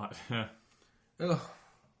So know. what? Yeah. Ugh,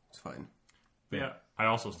 it's fine. Yeah, I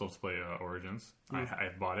also still have to play Origins. I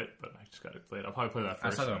bought it, but I just got to play it. I'll probably play that I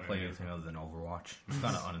first. still gotta and play then- anything other than Overwatch. I'm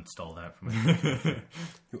gonna uninstall that from my.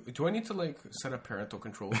 Do I need to like set up parental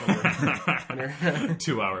controls on your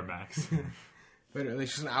 2 hour max. Literally,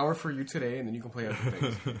 it's just an hour for you today, and then you can play other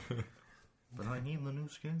things. But I need the new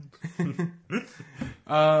skins.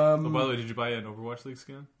 Oh, by the way, did you buy an Overwatch League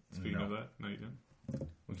skin? Speaking No. of that, no, you didn't.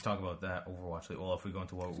 We can talk about that Overwatch League. Well, if we go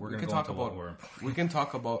into what we're We going to can go talk into what about we're... we can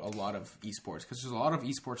talk about a lot of esports because there's a lot of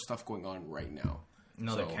esports stuff going on right now.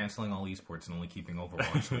 No, So- they're canceling all esports and only keeping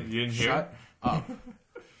Overwatch League. You didn't hear? Shut up!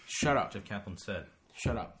 Shut up! Jeff Kaplan said.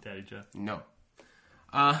 Shut up! Daddy Jeff. No.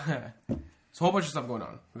 So a whole bunch of stuff going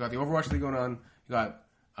on. We got the Overwatch League going on. We got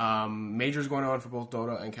majors going on for both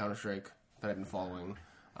Dota and Counter Strike that I've been following.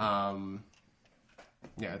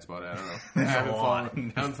 Yeah, that's about it. I don't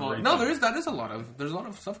know. I haven't followed. No, there's a lot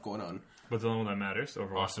of stuff going on. But the only one that matters,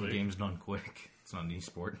 Overwatch Awesome League. games done quick. It's not an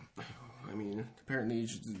esport. I mean, apparently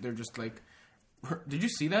they're just like. Did you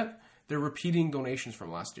see that? They're repeating donations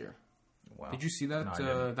from last year. Wow. Did you see that No, I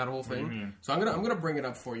didn't. that whole do you thing? mean? So I'm gonna bring it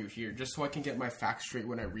up for you here, just so I can get my facts straight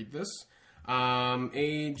when I read this.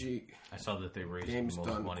 AG I saw that they raised games the most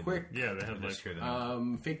done money. quick. Yeah, they I had just like hear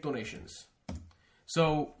that. Fake donations.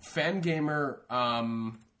 So Fangamer,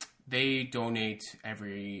 they donate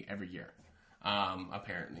every year,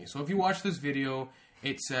 apparently. So if you watch this video,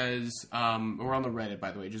 it says we're on the Reddit,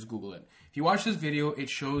 by the way. Just Google it. If you watch this video, it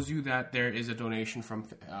shows you that there is a donation from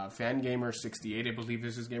Fangamer68. I believe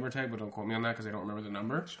this is gamer tag, but don't quote me on that because I don't remember the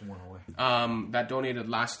number. Just went away. That donated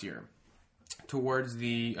last year towards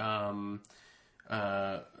the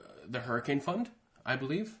Hurricane Fund, I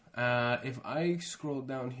believe. If I scroll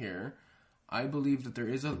down here, I believe that there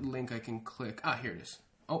is a link I can click. Ah, here it is.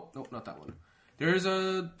 Oh, no, not that one. There is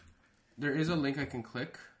a link I can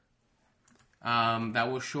click that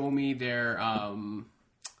will show me their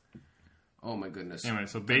oh my goodness. Anyway,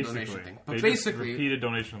 so the donation basically, thing. But they basically, just repeated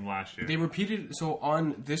donation from last year. they repeated so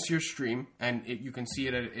on this year's stream, and you can see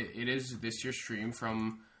it. It is this year's stream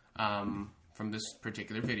from this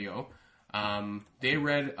particular video. They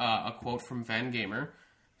read a quote from Fangamer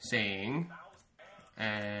saying,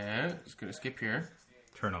 "Just gonna skip here."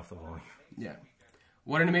 Turn off the volume. Yeah,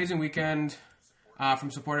 what an amazing weekend from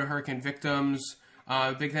supportive hurricane victims.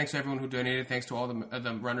 Big thanks to everyone who donated. Thanks to all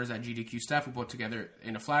the runners at GDQ staff who put together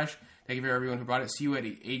in a flash. Thank you for everyone who brought it. See you at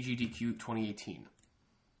AGDQ 2018.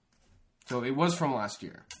 So it was from last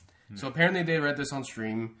year. So apparently they read this on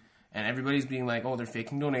stream, and everybody's being like, "Oh, they're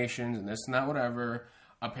faking donations and this and that, whatever."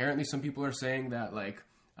 Apparently, some people are saying that like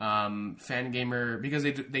Fangamer, because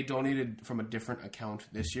they donated from a different account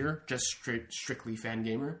this year, just strictly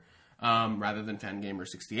Fangamer, rather than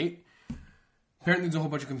Fangamer68. Apparently, there's a whole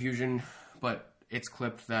bunch of confusion, but it's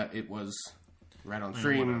clipped that it was right on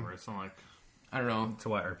stream. Whatever. It's not like I don't know.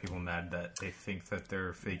 So why are people mad that they think that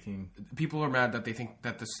they're faking? People are mad that they think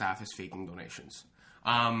that the staff is faking donations.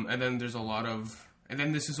 And then there's a lot of... And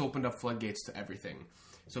then this has opened up floodgates to everything.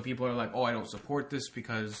 So people are like, oh, I don't support this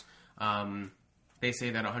because they say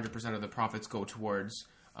that 100% of the profits go towards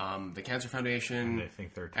the Cancer Foundation. And they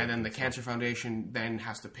think they're And then the taking Cancer Foundation then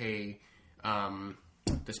has to pay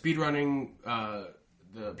the speedrunning,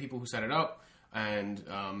 the people who set it up, and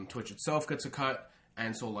Twitch itself gets a cut.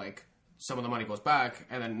 And so, like, some of the money goes back,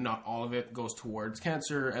 and then not all of it goes towards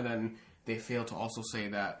cancer. And then they fail to also say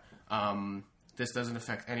that this doesn't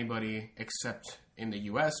affect anybody except in the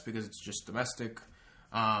U.S. because it's just domestic.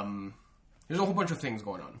 There's a whole bunch of things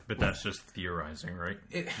going on. But that's just theorizing, right?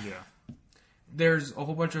 yeah. There's a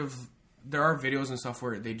whole bunch of... There are videos and stuff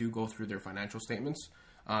where they do go through their financial statements.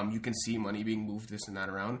 You can see money being moved, this and that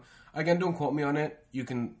around. Again, don't quote me on it. You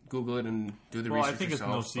can Google it and do the Well, research I think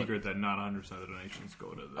yourself. it's no secret that not 100% of the donations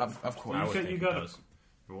go to the... Of course. I would think you it gotta does.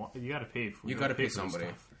 you gotta pay for You got to pay for this somebody.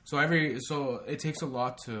 stuff. So it takes a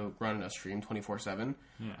lot to run a stream 24/7.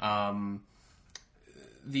 Yeah.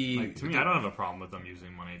 The To me, I don't have a problem with them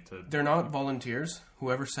using money to. they're not volunteers.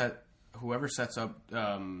 Whoever sets up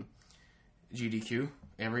GDQ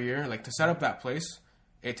every year, like to set up that place,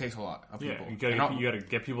 it takes a lot of Yeah, people. you They're not- gotta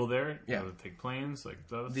get people there. Yeah. You gotta take planes. Like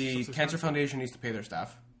that's the that's Cancer expensive. Foundation needs to pay their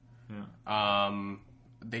staff. Yeah.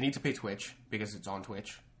 They need to pay Twitch because it's on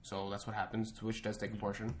Twitch. So that's what happens. Twitch does take a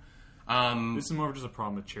portion. This is more of just a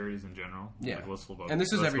problem with charities in general. Yeah. Like, what's about, And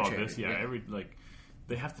this is what's every about charity, This. Yeah, yeah. every like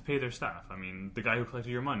they have to pay their staff. I mean, the guy who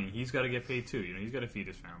collected your money, he's got to get paid too. You know, he's got to feed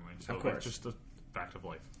his family. So Of course. It's just a fact of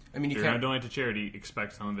life. I mean, If you you're can't. gonna donate to charity,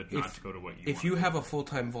 expect some of it not to go to what you. If want. you have a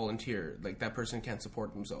full-time volunteer, like that person can't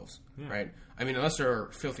support themselves, Yeah. right? I mean, unless they're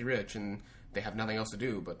filthy rich and they have nothing else to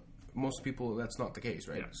do. But most people, that's not the case,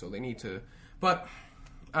 right? Yeah. So they need to. But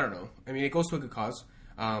I don't know. I mean, it goes to a good cause.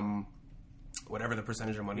 Whatever the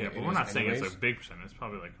percentage of money. Yeah, it but we're is not saying anyways. it's a big percentage. It's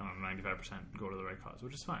probably like 95% go to the right cause,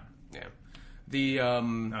 which is fine. Yeah. The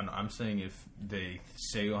No, I'm saying if they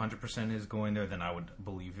say 100% is going there, then I would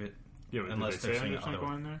believe it. Yeah, but Unless did they they're say saying 100% otherwise.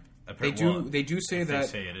 going there? They do say that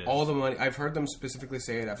say it is. all the money. I've heard them specifically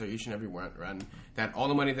say it after each and every run that all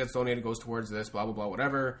the money that's donated goes towards this, blah blah blah,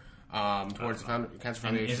 whatever, towards the Cancer And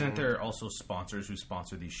Foundation. isn't there also sponsors who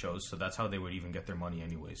sponsor these shows? So that's how they would even get their money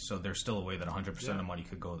anyways. So there's still a way that 100% of money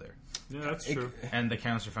could go there. Yeah, that's true. And the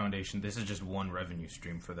Cancer Foundation, this is just one revenue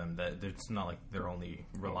stream for them. That it's not like they're only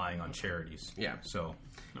relying on charities. Yeah. So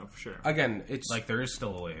No, for sure. Again, it's like there is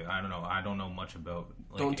still a way. I don't know. I don't know much about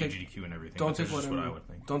like AGDQ and everything. don't but take this what is what I would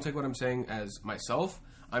think. Don't take what I'm saying as myself.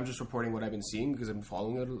 I'm just reporting what I've been seeing because I've been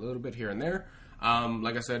following it a little bit here and there.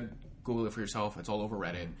 Like I said, Google it for yourself. It's all over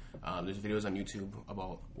Reddit. There's videos on YouTube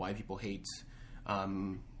about why people hate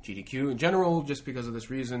GDQ in general, just because of this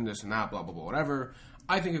reason, this and that, blah blah blah, whatever.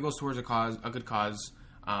 I think it goes towards a good cause.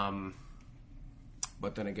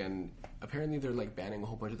 But then again, apparently they're like banning a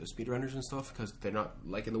whole bunch of the speedrunners and stuff because they're not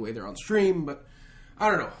liking the way they're on stream. But I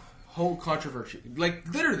don't know, whole controversy.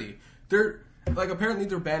 Like literally, they're like apparently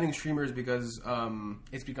they're banning streamers because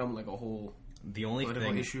it's become like a whole. The only political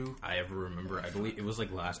thing issue. I ever remember, I believe it was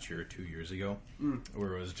like last year or 2 years ago,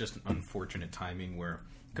 where it was just unfortunate timing. Where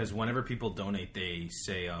because whenever people donate, they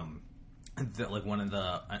say that like one of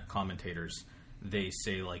the commentators, they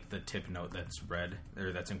say like the tip note that's read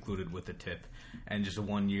or that's included with the tip, and just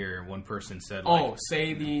 1 year, one person said, like,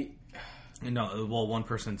 say the. No, well, one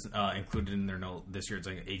person's included in their note this year. It's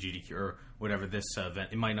like AGDQ or whatever this event.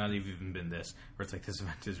 It might not have even been this, where it's like this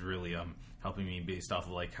event is really helping me based off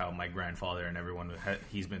of like how my grandfather and everyone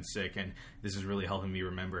he's been sick, and this is really helping me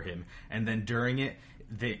remember him. And then during it,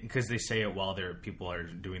 because they say it while people are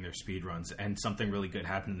doing their speed runs, and something really good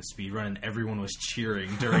happened in the speed run, and everyone was cheering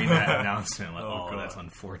during that announcement. Like, oh, that's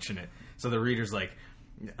unfortunate. So the reader's like,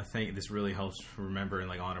 I think this really helps remember and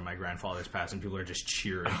like honor my grandfather's past, and people are just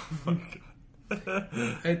cheering.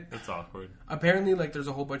 It's awkward. Apparently, like there's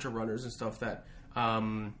a whole bunch of runners and stuff that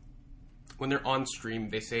when they're on stream,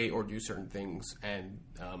 they say or do certain things, and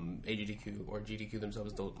AGDQ or GDQ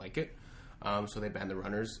themselves don't like it, so they ban the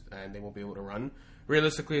runners and they won't be able to run.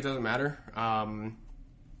 Realistically, it doesn't matter.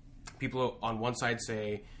 People on one side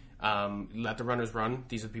say, let the runners run.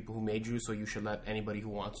 These are the people who made you, so you should let anybody who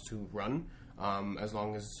wants to run, as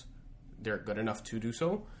long as they're good enough to do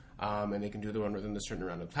so. And they can do the run within a certain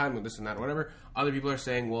amount of time, with this and that, or whatever. Other people are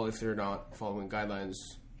saying, well, if they're not following guidelines,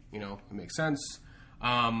 it makes sense.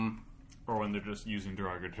 Or when they're just using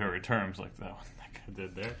derogatory terms like that one that guy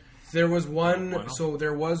did there. There was one. So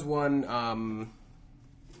there was one.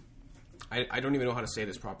 I don't even know how to say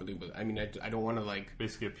this properly, but I mean, I don't want to like.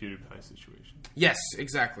 Basically, a PewDiePie situation. Yes,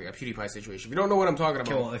 exactly, a PewDiePie situation. If you don't know what I'm talking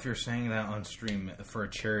about, Okay, well, if you're saying that on stream for a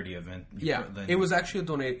charity event, then it was actually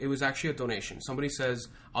a donation. Somebody says,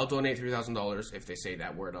 "I'll donate $3,000 if they say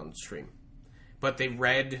that word on stream," but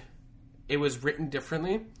it was written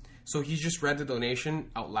differently. So he just read the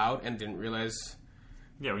donation out loud and didn't realize.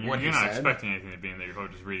 Yeah, when you're not expecting anything to be in there, you're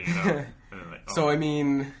just reading it out. And then like, So I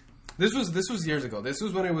mean, this was years ago. This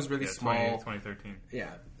was when it was really small. 2013.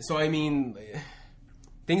 Yeah. So I mean,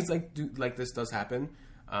 things like this does happen,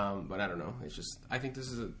 but I don't know. It's just I think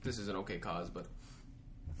this is an okay cause, but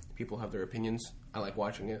people have their opinions. I like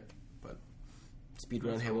watching it, but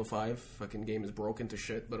speedrun Halo 5 fucking game is broken to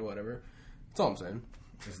shit. But whatever. That's all I'm saying.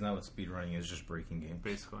 Isn't that what speedrunning is? Just breaking games,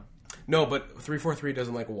 basically. No, but 343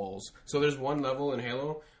 doesn't like walls. So there's one level in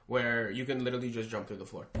Halo where you can literally just jump through the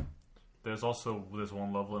floor. There's also this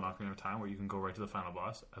one level in Ocarina of Time where you can go right to the final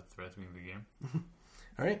boss at the beginning of the game.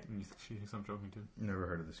 All right. And she thinks I'm joking too. Never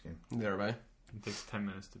heard of this game. Never mind. It takes 10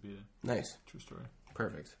 minutes to beat it. Nice. True story.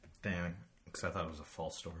 Perfect. Damn, because I thought it was a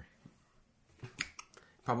false story.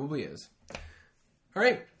 Probably is. All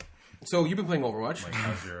right. So you've been playing Overwatch. Mike,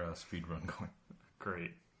 how's your speedrun going?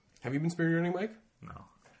 Great. Have you been speedrunning, Mike? No.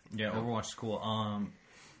 Yeah, Overwatch is cool.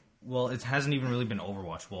 Well, it hasn't even really been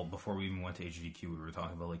Overwatch. Well, before we even went to HGDQ, we were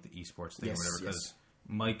talking about like the esports thing or whatever. Because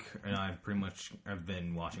Mike and I pretty much have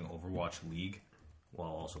been watching Overwatch League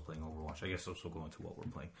while also playing Overwatch. I guess also go into what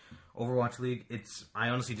we're playing. Overwatch League. I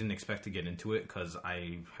honestly didn't expect to get into it because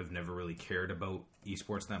I have never really cared about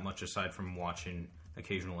esports that much, aside from watching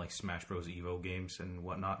occasional like Smash Bros. Evo games and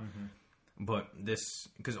whatnot. Mm-hmm. But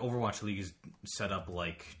because Overwatch League is set up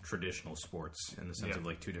like traditional sports in the sense of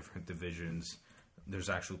like two different divisions. There's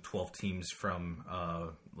actual 12 teams from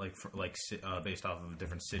based off of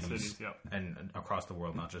different cities yep. and across the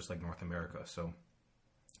world, not just like North America. So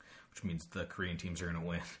which means the Korean teams are going to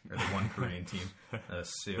win, or the one Korean team.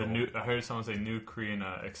 I heard someone say new Korean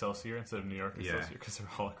Excelsior instead of New York Excelsior because they're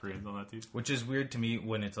all Koreans on that team. Which is weird to me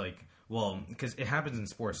when it's like, well, because it happens in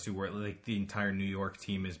sports too, where like the entire New York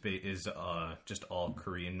team is just all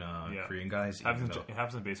Korean Korean guys. It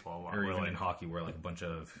happens in baseball a lot. Or even like, in hockey, where like a bunch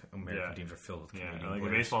of American teams are filled with Canadian like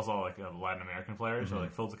players. baseball's all like Latin American players, or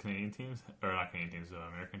like filled with Canadian teams, or not Canadian teams,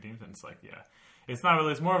 American teams, and it's like, it's not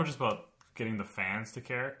really. It's more of just about getting the fans to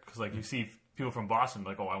care, because like you see people from Boston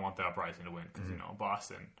like, oh, I want the Uprising to win because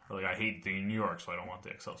Boston, or like I hate the New York, so I don't want the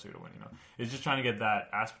Excelsior to win. It's just trying to get that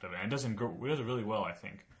aspect of it, and it does it really well, I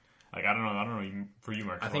think. Like I don't know for you,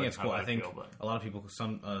 Mark. I think it's cool. I think a lot of people,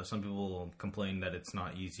 some people complain that it's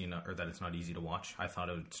not easy or that it's not easy to watch. I thought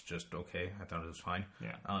it was just okay. I thought it was fine.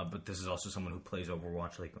 Yeah. But this is also someone who plays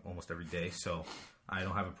Overwatch like almost every day, so I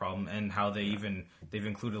don't have a problem. And how they've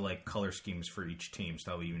included like color schemes for each team,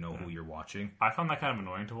 so that way you know who you're watching. I found that kind of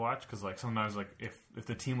annoying to watch because like sometimes like if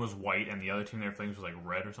the team was white and the other team their flames was like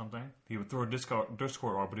red or something, he would throw a Discord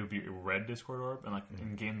orb, but it would be a red Discord orb, and like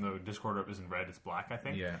in game the Discord orb isn't red, it's black, I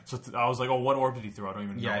think. Yeah. So I was like, oh, what orb did he throw? I don't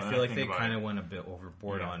even know. Yeah, I feel like they kind of went a bit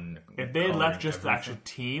overboard on. If they had left just the actual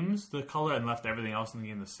teams, the color, and left everything else in the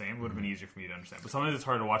game the same, it would have been easier for me to understand. But sometimes it's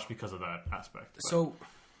hard to watch because of that aspect. But. So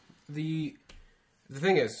the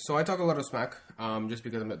thing is, I talk a lot of smack just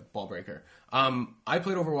because I'm a ball breaker. I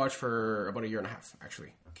played Overwatch for about a year and a half,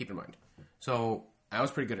 actually. Keep in mind. So I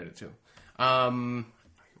was pretty good at it too.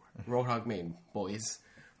 Roadhog main, boys.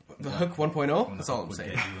 The hook 1.0? That's all I'm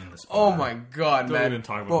saying. Oh my god, Don't man. even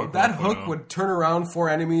talk about Bro, hook that 1.0. hook would turn around 4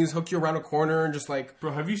 enemies, hook you around a corner, and just like...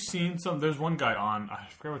 Bro, have you seen some... There's one guy on... I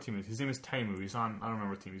forget what team it is. His name is Taimu. He's on... I don't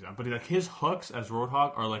remember what team he's on. But like his hooks as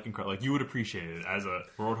Roadhog are like incredible. Like you would appreciate it as a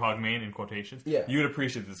Roadhog main in quotations. Yeah. You would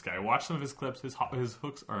appreciate this guy. Watch some of his clips. His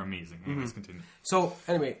hooks are amazing. Let's continue. So,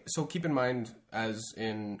 anyway, keep in mind, as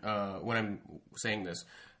in when I'm saying this,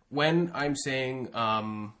 when I'm saying...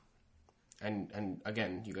 And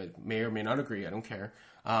again, you guys may or may not agree. I don't care.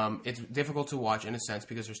 It's difficult to watch in a sense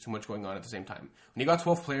because there's too much going on at the same time. When you got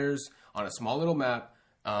 12 players on a small little map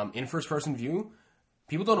in first-person view,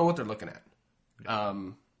 people don't know what they're looking at.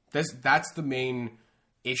 That's the main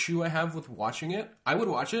issue I have with watching it. I would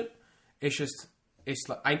watch it. It's just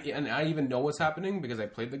I even know what's happening because I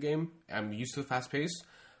played the game. I'm used to the fast pace.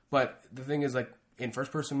 But the thing is, like in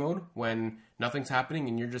first-person mode, when nothing's happening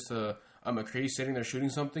and you're just a McCree sitting there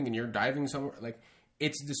shooting something and you're diving somewhere, like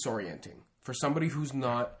it's disorienting for somebody who's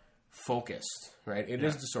not focused, right? It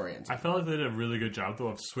is disorienting. I felt like they did a really good job though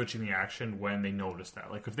of switching the action when they noticed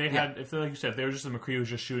that. Like if they had, like you said, if they were just a McCree who was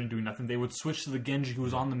just shooting, doing nothing, they would switch to the Genji who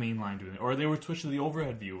was on the main line doing it, or they would switch to the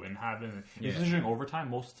overhead view and have it. If they're during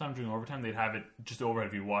overtime, most of the time during overtime, they'd have it just the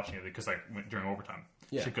overhead view watching it because like during overtime,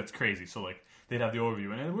 shit gets crazy. So like they'd have the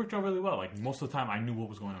overview, and it worked out really well. Like most of the time, I knew what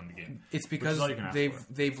was going on in the game. It's because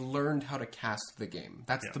they've learned how to cast the game.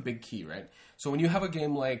 That's the big key, right? So when you have a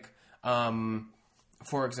game like,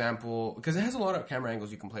 for example, because it has a lot of camera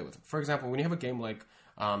angles you can play with. For example, when you have a game like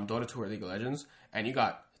Dota 2 or League of Legends, and you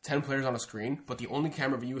got 10 players on a screen, but the only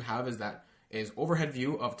camera view you have is overhead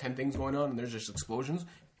view of 10 things going on, and there's just explosions.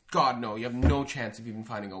 God, no, you have no chance of even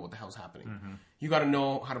finding out what the hell's happening. Mm-hmm. You got to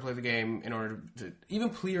know how to play the game in order to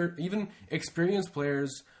even experienced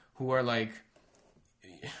players who are like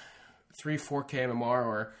 3-4K MMR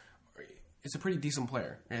or it's a pretty decent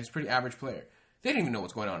player. Right? It's a pretty average player. They don't even know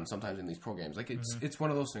what's going on sometimes in these pro games. Like it's one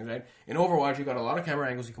of those things, right? In Overwatch, you got a lot of camera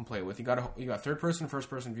angles you can play with. You got third person, first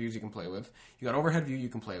person views you can play with. You got overhead view you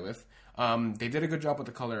can play with. They did a good job with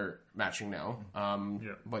the color matching now.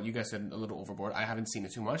 But you guys said a little overboard. I haven't seen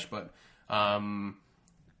it too much, but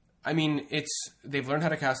I mean, they've learned how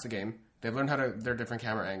to cast the game. They've learned their different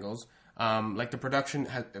camera angles. Like the production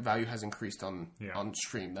value has increased on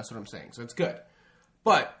stream. That's what I'm saying. So it's good.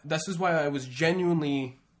 But this is why I was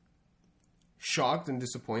genuinely shocked and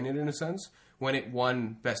disappointed in a sense when it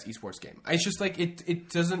won best esports game. It's just like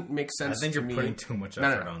it doesn't make sense. I think to you're me. putting too much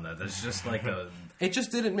effort on that. That's just like It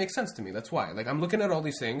just didn't make sense to me. That's why. Like I'm looking at all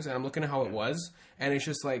these things and I'm looking at how it was, and it's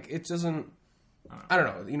just like it doesn't. I don't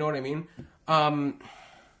know. You know what I mean? I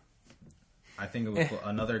think it was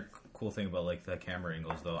another cool thing about like the camera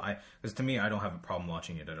angles, though. Because to me, I don't have a problem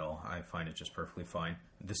watching it at all. I find it just perfectly fine.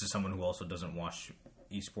 This is someone who also doesn't watch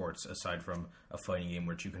esports aside from a fighting game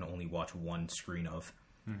which you can only watch one screen of.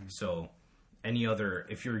 Mm-hmm. So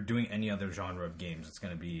if you're doing any other genre of games, it's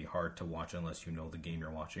going to be hard to watch unless you know the game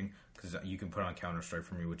you're watching, because you can put on Counter-Strike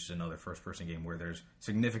for me, which is another first-person game where there's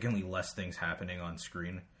significantly less things happening on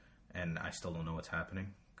screen, and I still don't know what's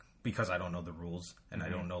happening because I don't know the rules and I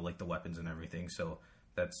don't know like the weapons and everything. So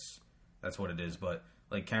that's what it is. But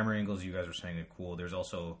like camera angles, you guys were saying are cool. There's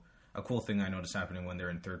also a cool thing I notice happening when they're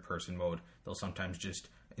in third person mode. They'll sometimes just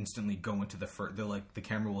instantly go into the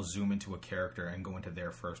camera will zoom into a character and go into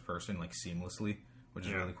their first person like seamlessly, which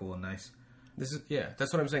is really cool and nice.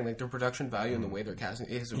 That's what I'm saying. Like their production value and the way they're casting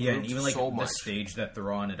is and even like so the much. stage that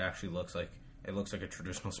they're on, it actually looks like a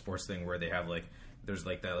traditional sports thing where they have like there's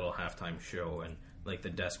like that little halftime show and like the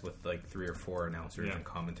desk with like 3 or 4 announcers and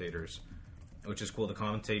commentators, which is cool. The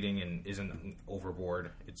commentating and isn't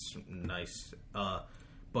overboard. It's nice,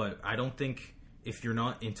 but I don't think if you're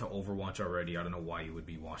not into Overwatch already, I don't know why you would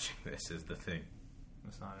be watching this. Is the thing.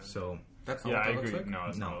 That's not it. So That's not yeah, what I that looks agree. like? No,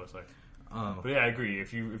 that's not what it looks like. But yeah, I agree.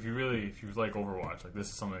 If you like Overwatch, like this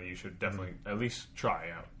is something that you should definitely at least try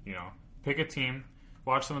out. You know, pick a team,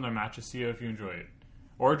 watch some of their matches, see if you enjoy it,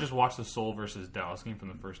 or just watch the Seoul versus Dallas game from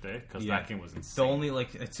the first day because that game was insane. The only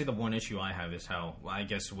I'd say the one issue I have is how I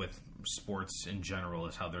guess with sports in general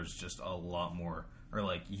is how there's just a lot more. Or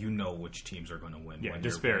like which teams are going to win when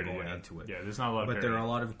disparity you're going into it. Yeah, there's not a lot of But parity. there are a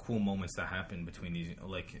lot of cool moments that happen between these.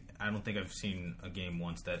 Like I don't think I've seen a game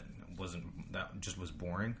once that just was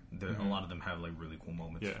boring. A lot of them have like really cool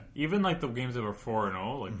moments. Yeah, even like the games that were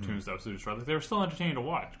 4-0, like between the Absolute Strike, like, they were still entertaining to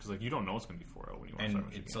watch because like you don't know it's going to be 4-0 when you watch And that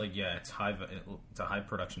much it's game. like it's a high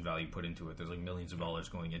production value put into it. There's like millions of dollars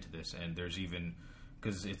going into this, and there's even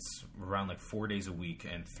because it's around like 4 days a week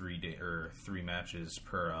and 3 matches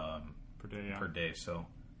per day. So.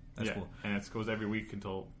 That's cool. And it goes every week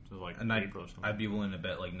until like April or something. I'd be willing to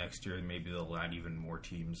bet like next year maybe they'll add even more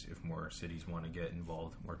teams if more cities want to get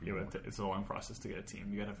involved. More people. Yeah, but it's a long process to get a team.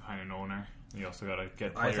 You got to find an owner. You also got to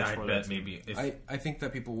get players I for bet that. Maybe if, I think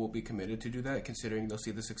that people will be committed to do that, considering they'll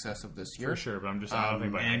see the success of this year. for sure. But I don't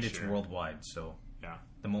think by and next it's year. worldwide. So Yeah,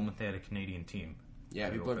 the moment they had a Canadian team, Yeah,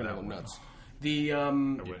 they people are go for gonna that go one. nuts. The I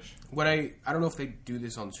wish. what I don't know if they do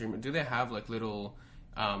this on stream. Do they have like little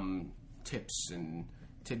tips and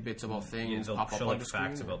tidbits about Yeah, things they'll pop up show on like the screen?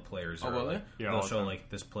 facts about players. Oh, or, will they? like, Yeah, they'll all the show time. like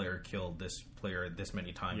this player killed this player this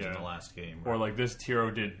many times in Yeah. the last game. Or like this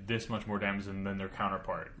hero did this much more damage than their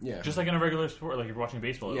counterpart. Yeah. Just like in a regular sport, like if you're watching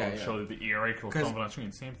baseball, Yeah, it'll yeah. show the ERA will 'Cause- come up on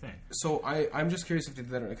screen. Same thing. So I'm just curious if they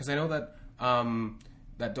did that because I know that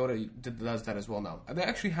that Dota does that as well now. They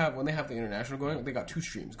actually have when they have the international going, they got 2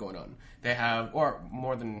 streams going on. They have or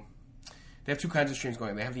more than. They have 2 kinds of streams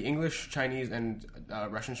going. They have the English, Chinese, and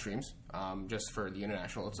Russian streams, just for the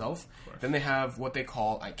international itself. Then they have what they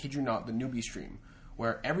call, I kid you not, the newbie stream,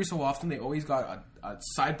 where every so often they always got a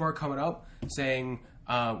sidebar coming up saying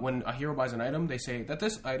when a hero buys an item, they say that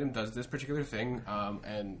this item does this particular thing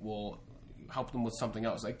and will help them with something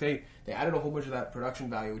else. Like they added a whole bunch of that production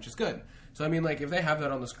value, which is good. So I mean, like if they have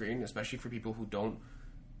that on the screen, especially for people who don't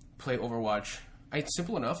play Overwatch, it's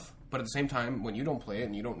simple enough. But at the same time, when you don't play it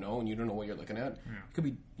and you don't know what you're looking at, it could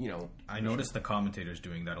be, I noticed the commentators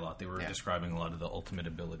doing that a lot. They were describing a lot of the ultimate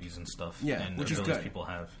abilities and stuff. Yeah, and which is abilities good. people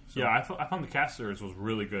have. So, Yeah, I found the casters was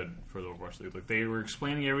really good for the Overwatch League. Like they were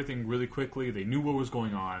explaining everything really quickly. They knew what was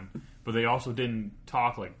going on, but they also didn't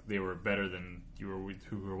talk like they were better than who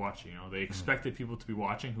were watching. You know, they expected people to be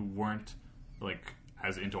watching who weren't like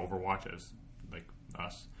as into Overwatch as like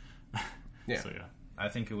us. Yeah. So yeah. I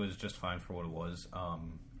think it was just fine for what it was.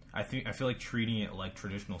 I feel like treating it like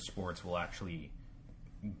traditional sports will actually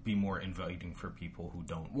be more inviting for people who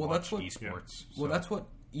don't watch esports. Well, that's what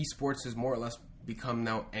esports has more or less become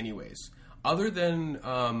now, anyways. Other than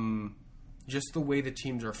just the way the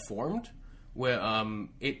teams are formed, where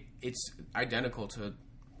it's identical to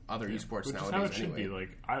other esports Which nowadays. is how it should anyway. be.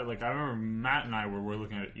 Like I remember Matt and I were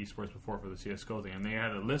looking at esports before for the CS:GO thing, and they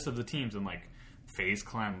had a list of the teams and like FaZe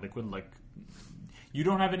Clan, Liquid, like. You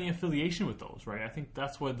don't have any affiliation with those, right? I think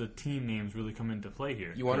that's where the team names really come into play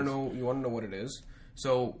here. You want to know? You want to know what it is?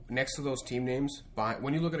 So next to those team names,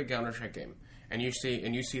 when you look at a Counter-Strike game and you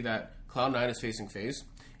see that Cloud9 is facing FaZe,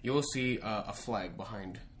 you will see a flag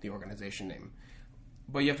behind the organization name.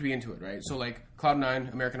 But you have to be into it, right? So like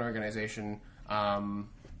Cloud9, American organization,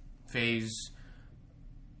 FaZe.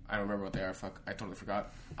 I don't remember what they are. Fuck, I totally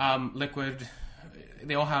forgot. Liquid.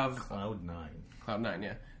 They all have Cloud9,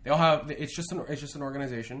 yeah. They all have. It's just an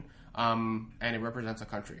organization, and it represents a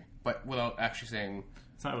country, but without actually saying.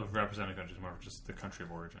 It's not representing countries, more of just the country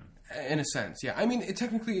of origin. In a sense, yeah. I mean,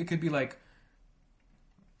 technically, it could be like.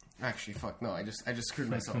 Actually, fuck no! I just screwed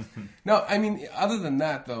myself. No, I mean, other than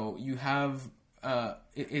that, though, you have.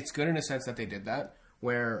 It's good in a sense that they did that.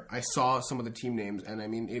 Where I saw some of the team names, and I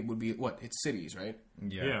mean, it would be it's cities, right?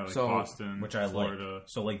 Yeah, like So- Boston, which I Florida. like.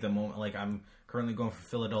 So like the moment, like I'm currently going for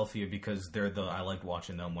Philadelphia because I liked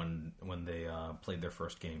watching them when they played their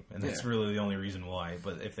first game, and that's really the only reason why.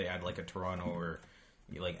 But if they add like a Toronto or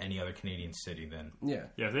like any other Canadian city, then Yeah.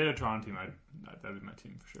 Yeah, if they had a Toronto team, that'd be my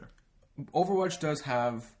team for sure. Overwatch does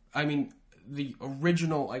have. I mean, the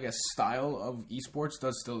original, I guess, style of esports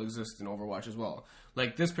does still exist in Overwatch as well.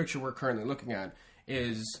 Like this picture we're currently looking at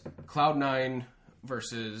is Cloud9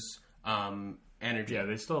 versus Energy. Yeah,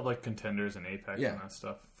 they still have like contenders and Apex and that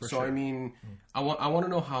stuff. So I mean, I want to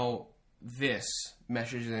know how this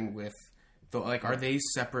meshes in with are they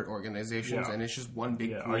separate organizations and it's just one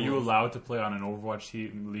big pool? Are you allowed to play on an Overwatch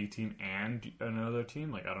league team and another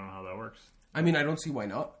team? Like, I don't know how that works. I mean, I don't see why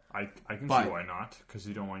not. I can see why not, because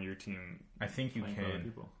you don't want your team. I think you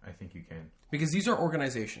can. I think you can, because these are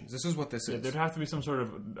organizations. This is what this is. There'd have to be some sort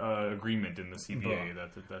of agreement in the CBA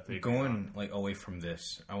that they going like away from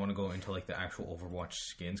this. I want to go into like the actual Overwatch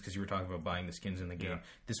skins, because you were talking about buying the skins in the game. Yeah.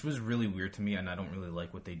 This was really weird to me, and I don't really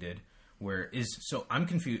like what they did. So I'm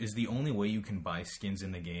confused. Is the only way you can buy skins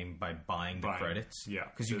in the game by buying the credits? Yeah,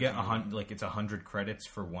 because you get 100, like it's 100 credits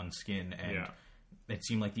for one skin, and it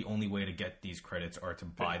seemed like the only way to get these credits are to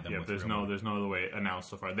buy them. Yeah, there's no other way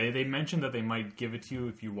announced so far. They mentioned that they might give it to you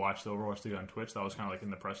if you watch the Overwatch League on Twitch. That was kind of like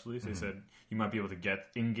in the press release. They said you might be able to get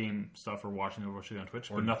in-game stuff for watching the Overwatch League on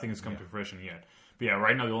Twitch, but nothing has come to fruition yet. But yeah,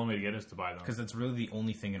 right now the only way to get it is to buy them, because that's really the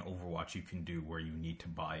only thing in Overwatch you can do where you need to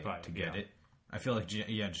buy it to get it. I feel like,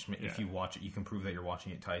 if you watch it, you can prove that you're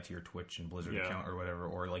watching it tied to your Twitch and Blizzard account or whatever,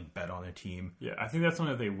 or like bet on a team. Yeah, I think that's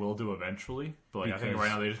something that they will do eventually. But I think right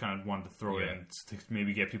now they just kind of wanted to throw it in to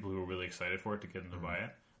maybe get people who are really excited for it to get them to buy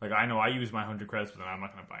it. Like, I know I use my 100 credits, but then I'm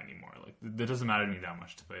not going to buy anymore. Like, it doesn't matter to me that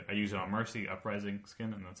much to play it. I use it on Mercy, Uprising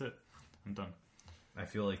skin, and that's it. I'm done. I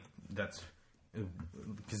feel like that's...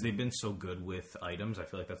 because they've been so good with items, I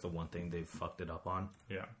feel like that's the one thing they've fucked it up on.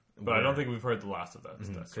 Yeah. But I don't think we've heard the last of that.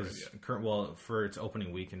 For its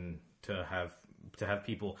opening week, and to have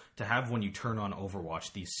people when you turn on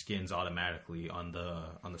Overwatch, these skins automatically on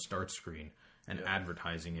the start screen and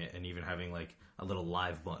advertising it, and even having like a little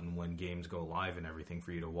live button when games go live and everything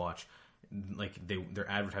for you to watch. Like they're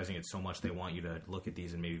advertising it so much, they want you to look at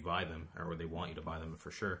these and maybe buy them, or they want you to buy them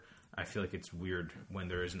for sure. I feel like it's weird when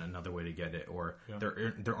there isn't another way to get it, or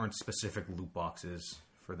there aren't specific loot boxes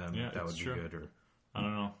for them that would be good. Or I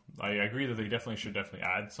don't know. I agree that they should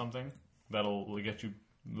add something that'll let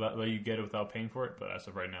you get it without paying for it. But as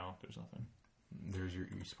of right now, there's nothing. There's your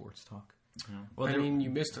esports talk. Yeah. Well, I mean, you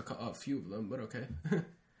missed a few of them, but okay.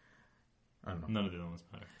 I don't know. None of the ones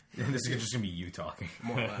matter. This is just gonna be you talking,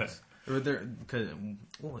 more or less.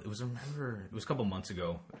 It was a couple months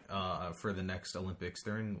ago for the next Olympics.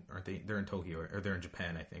 They're in Tokyo, or they're in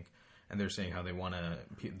Japan, I think. And they're saying how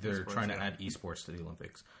they're trying to add esports to the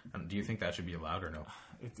Olympics. Do you think that should be allowed or no?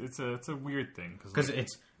 It's a weird thing, because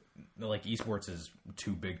it's like esports is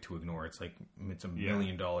too big to ignore. It's like it's $1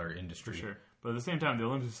 million industry. For sure. But at the same time, the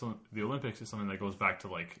Olympics is something that goes back to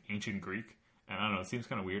like ancient Greek, and I don't know. It seems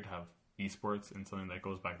kind of weird to have esports in something that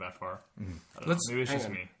goes back that far. Mm-hmm. Maybe it's just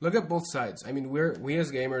me. Look at both sides. I mean, we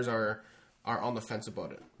as gamers are on the fence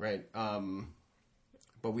about it, right?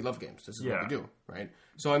 But we love games. This is what we do, right?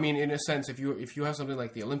 So I mean, in a sense, if you have something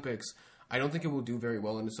like the Olympics, I don't think it will do very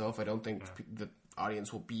well in itself. I don't think the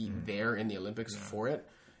audience will be there in the Olympics for it.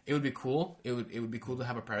 It would be cool. It would be cool to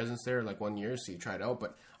have a presence there, like 1 year, so you try it out.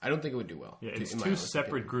 But I don't think it would do well. Yeah, it's two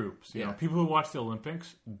separate groups. You know, people who watch the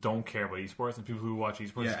Olympics don't care about esports, and people who watch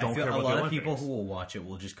esports don't care about the Olympics. A lot of people who will watch it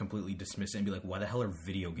will just completely dismiss it and be like, "Why the hell are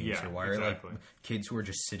video games here? Why are like kids who are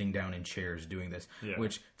just sitting down in chairs doing this?" Yeah.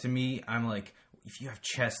 Which to me, I'm like, if you have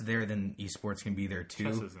chess there, then esports can be there too.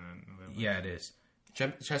 Chess isn't an Olympic. Yeah, it is.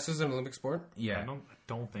 Chess is an Olympic sport? Yeah. I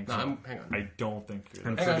don't think so. Hang on. I don't think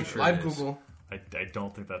I'm pretty sure Live Google. I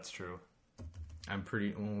don't think that's true. I'm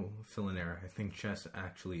pretty... fill in error. I think chess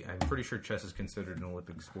actually... I'm pretty sure chess is considered an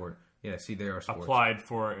Olympic sport. Yeah, see, they are sports. Applied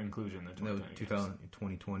for inclusion in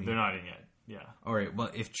 2020. They're not in yet. Yeah. All right, well,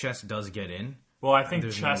 if chess does get in... Well, I think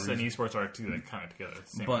chess and esports are kind of together.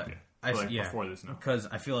 Same idea. Before this, no. Because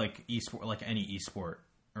I feel like any esport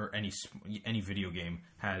or any video game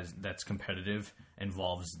that's competitive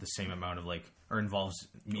involves the same amount of involves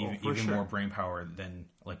even more brain power than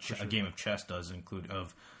a game of chess does include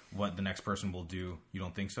of what the next person will do. You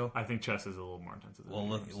don't think so? I think chess is a little more intensive. Well,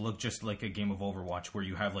 look just like a game of Overwatch where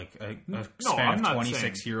you have like a span of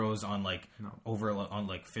 26 heroes on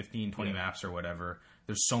on 15, 20 maps or whatever.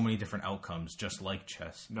 There's so many different outcomes, just like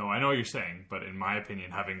chess. No, I know what you're saying, but in my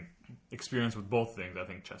opinion, having experience with both things, I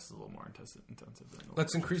think chess is a little more intensive than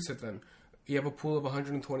Let's increase it then. You have a pool of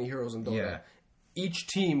 120 heroes in Dota. Yeah. Each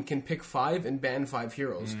team can pick 5 and ban 5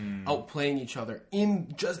 heroes, outplaying each other.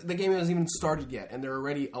 The game hasn't even started yet, and they're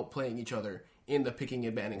already outplaying each other in the picking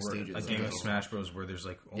and banning stages. A game of Smash Bros. Where there's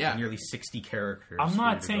like nearly 60 characters. I'm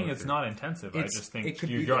not saying it's not intensive. I just think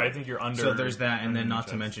I think you're under. So there's that, and then not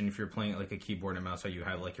to mention if you're playing like a keyboard and mouse, how you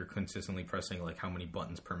have like you're consistently pressing like how many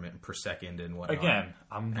buttons per minute per second and whatnot. Again,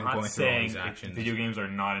 I'm not saying video games are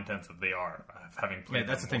not intensive. They are. Having played,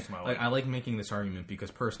 that's the thing. Like, I like making this argument because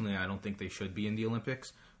personally, I don't think they should be in the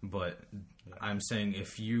Olympics. But I'm saying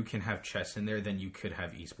if you can have chess in there, then you could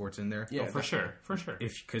have esports in there. Yeah, for sure.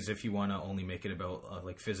 Because if you want to only make it about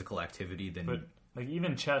like physical activity, then. But like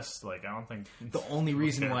even chess, like I don't think the only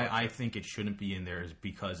reason why I think it shouldn't be in there is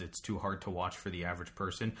because it's too hard to watch for the average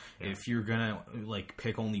person. Yeah. If you're gonna like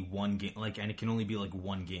pick only one game, like and it can only be like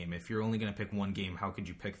one game. If you're only gonna pick one game, how could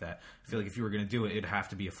you pick that? I feel like if you were gonna do it, it'd have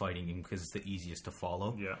to be a fighting game because it's the easiest to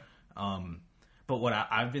follow. Yeah. But what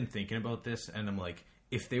I've been thinking about this, and I'm like,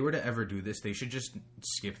 if they were to ever do this, they should just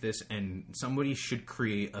skip this, and somebody should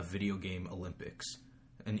create a video game Olympics.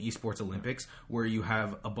 An esports Olympics where you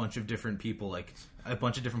have a bunch of different people, like a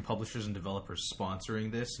bunch of different publishers and developers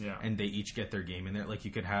sponsoring this, and they each get their game in there. Like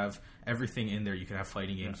you could have everything in there. You could have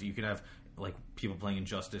fighting games. You could have like people playing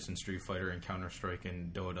Injustice and Street Fighter and Counter-Strike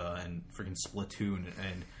and Dota and freaking Splatoon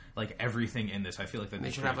and like everything in this. I feel like that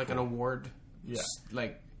they should have like an award. Yeah,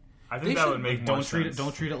 like. I think that would make more sense.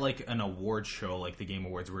 Don't treat it like an award show, like the Game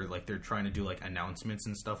Awards, where like they're trying to do like announcements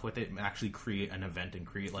and stuff with it. Actually, create an event and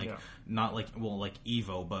create like not like like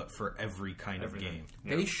Evo, but for every kind of game.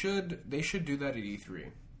 Yeah. They should do that at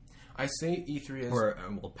E3. I say E3 is or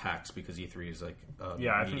PAX because E3 is like a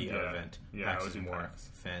media event. Yeah, PAX is more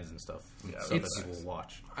fans and stuff. Yeah, so that people will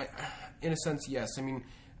watch. In a sense, yes. I mean,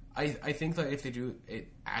 I think that if they do it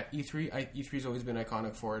at E3, E3's always been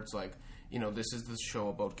iconic for it's like. You know, this is the show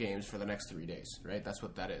about games for the next 3 days, right? That's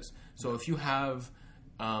what that is. So if you have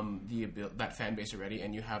that fan base already,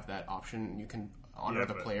 and you have that option, you can honor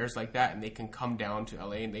the players like that, and they can come down to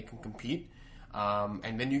LA and they can compete.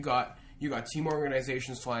 And then you got team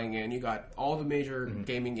organizations flying in. You got all the major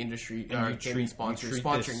gaming industry gaming sponsors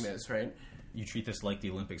sponsoring this, right? You treat this like the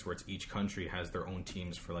Olympics, where it's each country has their own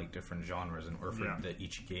teams for like different genres and or for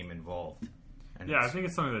each game involved. Yeah, I think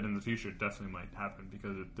it's something that in the future definitely might happen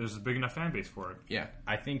because there's a big enough fan base for it. Yeah,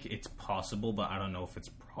 I think it's possible, but I don't know if it's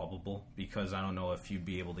probable because I don't know if you'd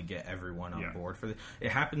be able to get everyone on board for this. It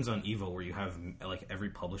happens on Evo where you have like every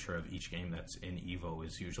publisher of each game that's in Evo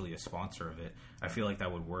is usually a sponsor of it. I feel like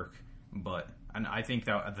that would work, and I think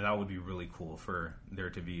that would be really cool for there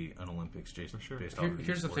to be an Olympics based off of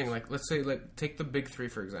Here's the thing, like let's say like take the big three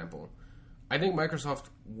for example. I think Microsoft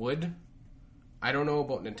would. I don't know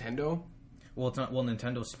about Nintendo. Well, it's not. Well,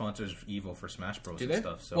 Nintendo sponsors Evo for Smash Bros. and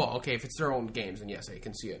stuff. So. Well, okay, if it's their own games, then yes, I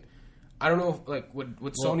can see it. I don't know if like would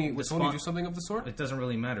Sony do something of the sort? It doesn't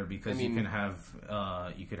really matter because you can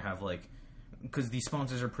have like because these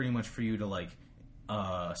sponsors are pretty much for you to like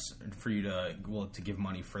to give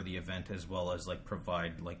money for the event as well as like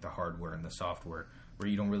provide like the hardware and the software. Where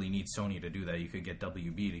you don't really need Sony to do that. You could get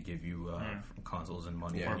WB to give you consoles and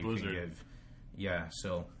money, and you can give. Yeah,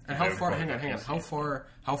 so and how far? Hang on.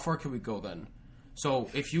 How far can we go then? So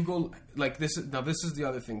if you go like this is the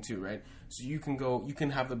other thing too, right? So you can go. You can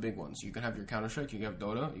have the big ones. You can have your Counter-Strike. You can have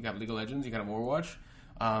Dota. You can have League of Legends. You can have Overwatch.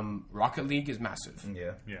 Rocket League is massive.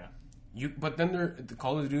 Yeah. But then the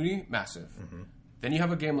Call of Duty massive. Mm-hmm. Then you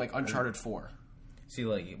have a game like Uncharted 4. See,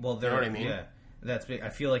 like, well, you know what I mean? Yeah. That's big. I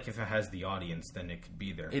feel like if it has the audience, then it could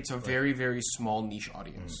be there. It's a very, very small niche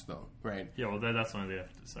audience, though, right? Yeah, well, that's something they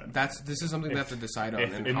have to decide. This is something they have to decide on,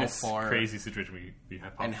 and how far crazy situation we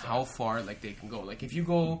have, and how far like they can go. Like if you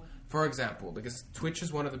go, for example, because Twitch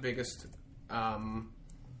is one of the biggest.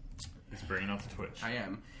 He's bringing up Twitch. I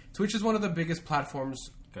am. Twitch is one of the biggest platforms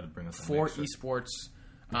for esports.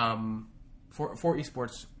 For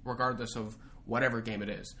esports, regardless of whatever game it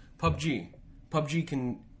is. PUBG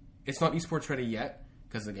can. It's not esports ready yet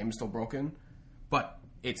because the game is still broken, but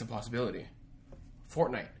it's a possibility.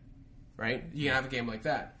 Fortnite, right? You can have a game like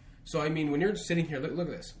that. So I mean, when you're sitting here, look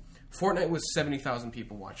at this. Fortnite was 70,000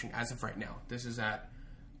 people watching as of right now. This is at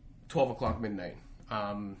 12 o'clock midnight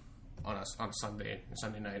on a Sunday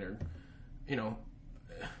night, or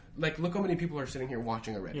like look how many people are sitting here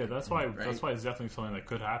watching already. Yeah, that's why. Right? That's why it's definitely something that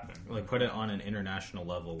could happen. Like put it on an international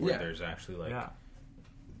level where there's actually like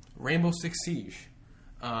Rainbow Six Siege.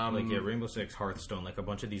 Rainbow Six, Hearthstone, like a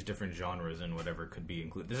bunch of these different genres and whatever could be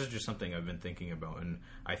included. This is just something I've been thinking about and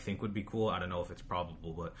I think would be cool. I don't know if it's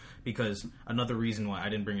probable, but because another reason why I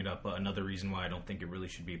didn't bring it up, but another reason why I don't think it really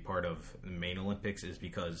should be part of the main Olympics is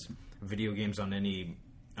because video games on any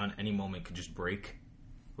moment could just break.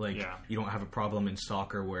 You don't have a problem in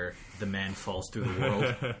soccer where the man falls through the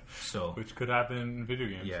world. So which could happen in video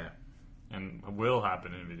games. Yeah. And will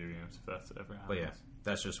happen in video games if that's ever happens. But yeah.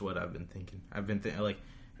 That's just what I've been thinking. I've been thinking, like,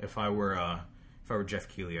 if I were Jeff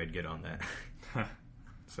Keighley, I'd get on that.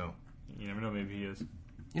 So You never know, maybe he is.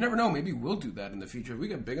 You never know. Maybe we'll do that in the future. If we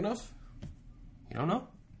get big enough, you don't know.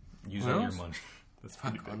 use Who all your knows? money. That's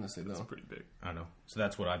Fuck, pretty big. honestly, That's though. pretty big. I know. So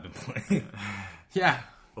that's what I've been playing. Yeah.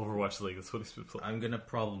 Overwatch League, that's what he's been playing. I'm gonna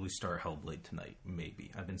probably start Hellblade tonight.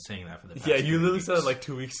 Maybe. I've been saying that for the past Yeah, you 3 literally weeks. said it like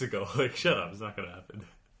 2 weeks ago. Like, shut up, it's not gonna happen.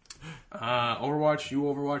 Overwatch. You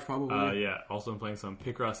Overwatch probably. Yeah, also I'm playing some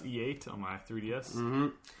Picross E8 on my 3DS.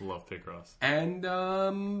 Mm-hmm. Love Picross. And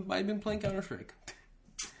I've been playing Counter Strike.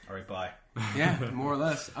 All right, bye. Yeah, more or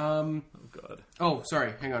less. Oh, God. Oh,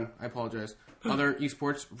 sorry. Hang on. I apologize. Other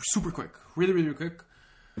esports, super quick, really, really quick.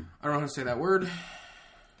 I don't know how to say that word.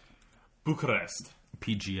 Bucharest.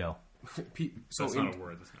 PGL. So That's not a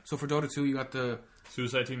word. That's not. So for Dota 2, you got the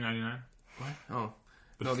Suicide Team 99? what? Oh,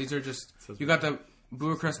 no, these are just Says you got the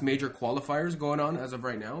Bucharest major qualifiers going on as of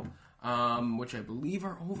right now, which I believe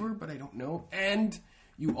are over, but I don't know. And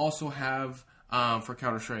you also have for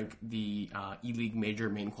Counter Strike the E League major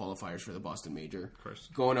main qualifiers for the Boston major, of course,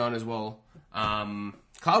 going on as well.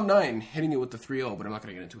 Cloud9 hitting it with the 3-0, but I'm not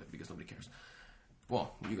going to get into it because nobody cares.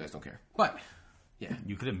 Well, you guys don't care, but yeah,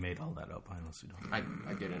 You could have made all that up. I honestly don't.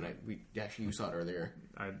 I didn't. Actually, you saw it earlier.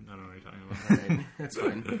 I don't know what you're talking about. Right? That's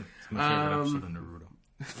fine. It's my favorite episode of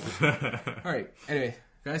Naruto. All right. Anyway,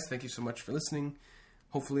 guys, thank you so much for listening.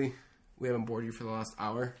 Hopefully, we haven't bored you for the last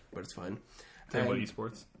hour, but it's fine. Tell you And about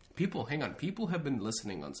esports. people, hang on. People have been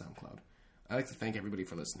listening on SoundCloud. I'd like to thank everybody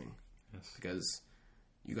for listening Yes. because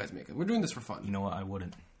you guys make it. We're doing this for fun. You know what? I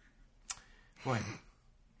wouldn't. Why?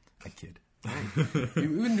 I kid. We've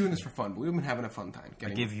been doing this for fun, but we've been having a fun time. I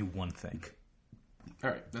give you one thank. All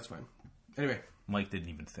right, that's fine. Anyway, Mike didn't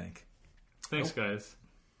even thank. Thanks, guys.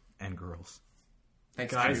 And girls.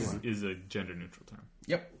 thanks Guys everyone. is a gender neutral term.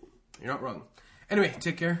 Yep, you're not wrong. Anyway,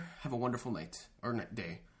 take care. Have a wonderful night or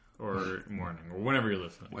day, Or morning, or whenever you're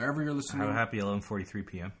listening. wherever you're listening. Have a happy 11:43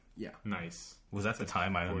 p.m. Yeah, Nice. Was that the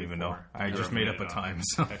time? I don't even know. 44. I just made up a time.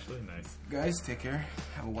 So. Actually, nice. guys, take care.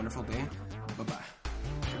 Have a wonderful day. Bye bye.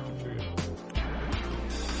 Sure.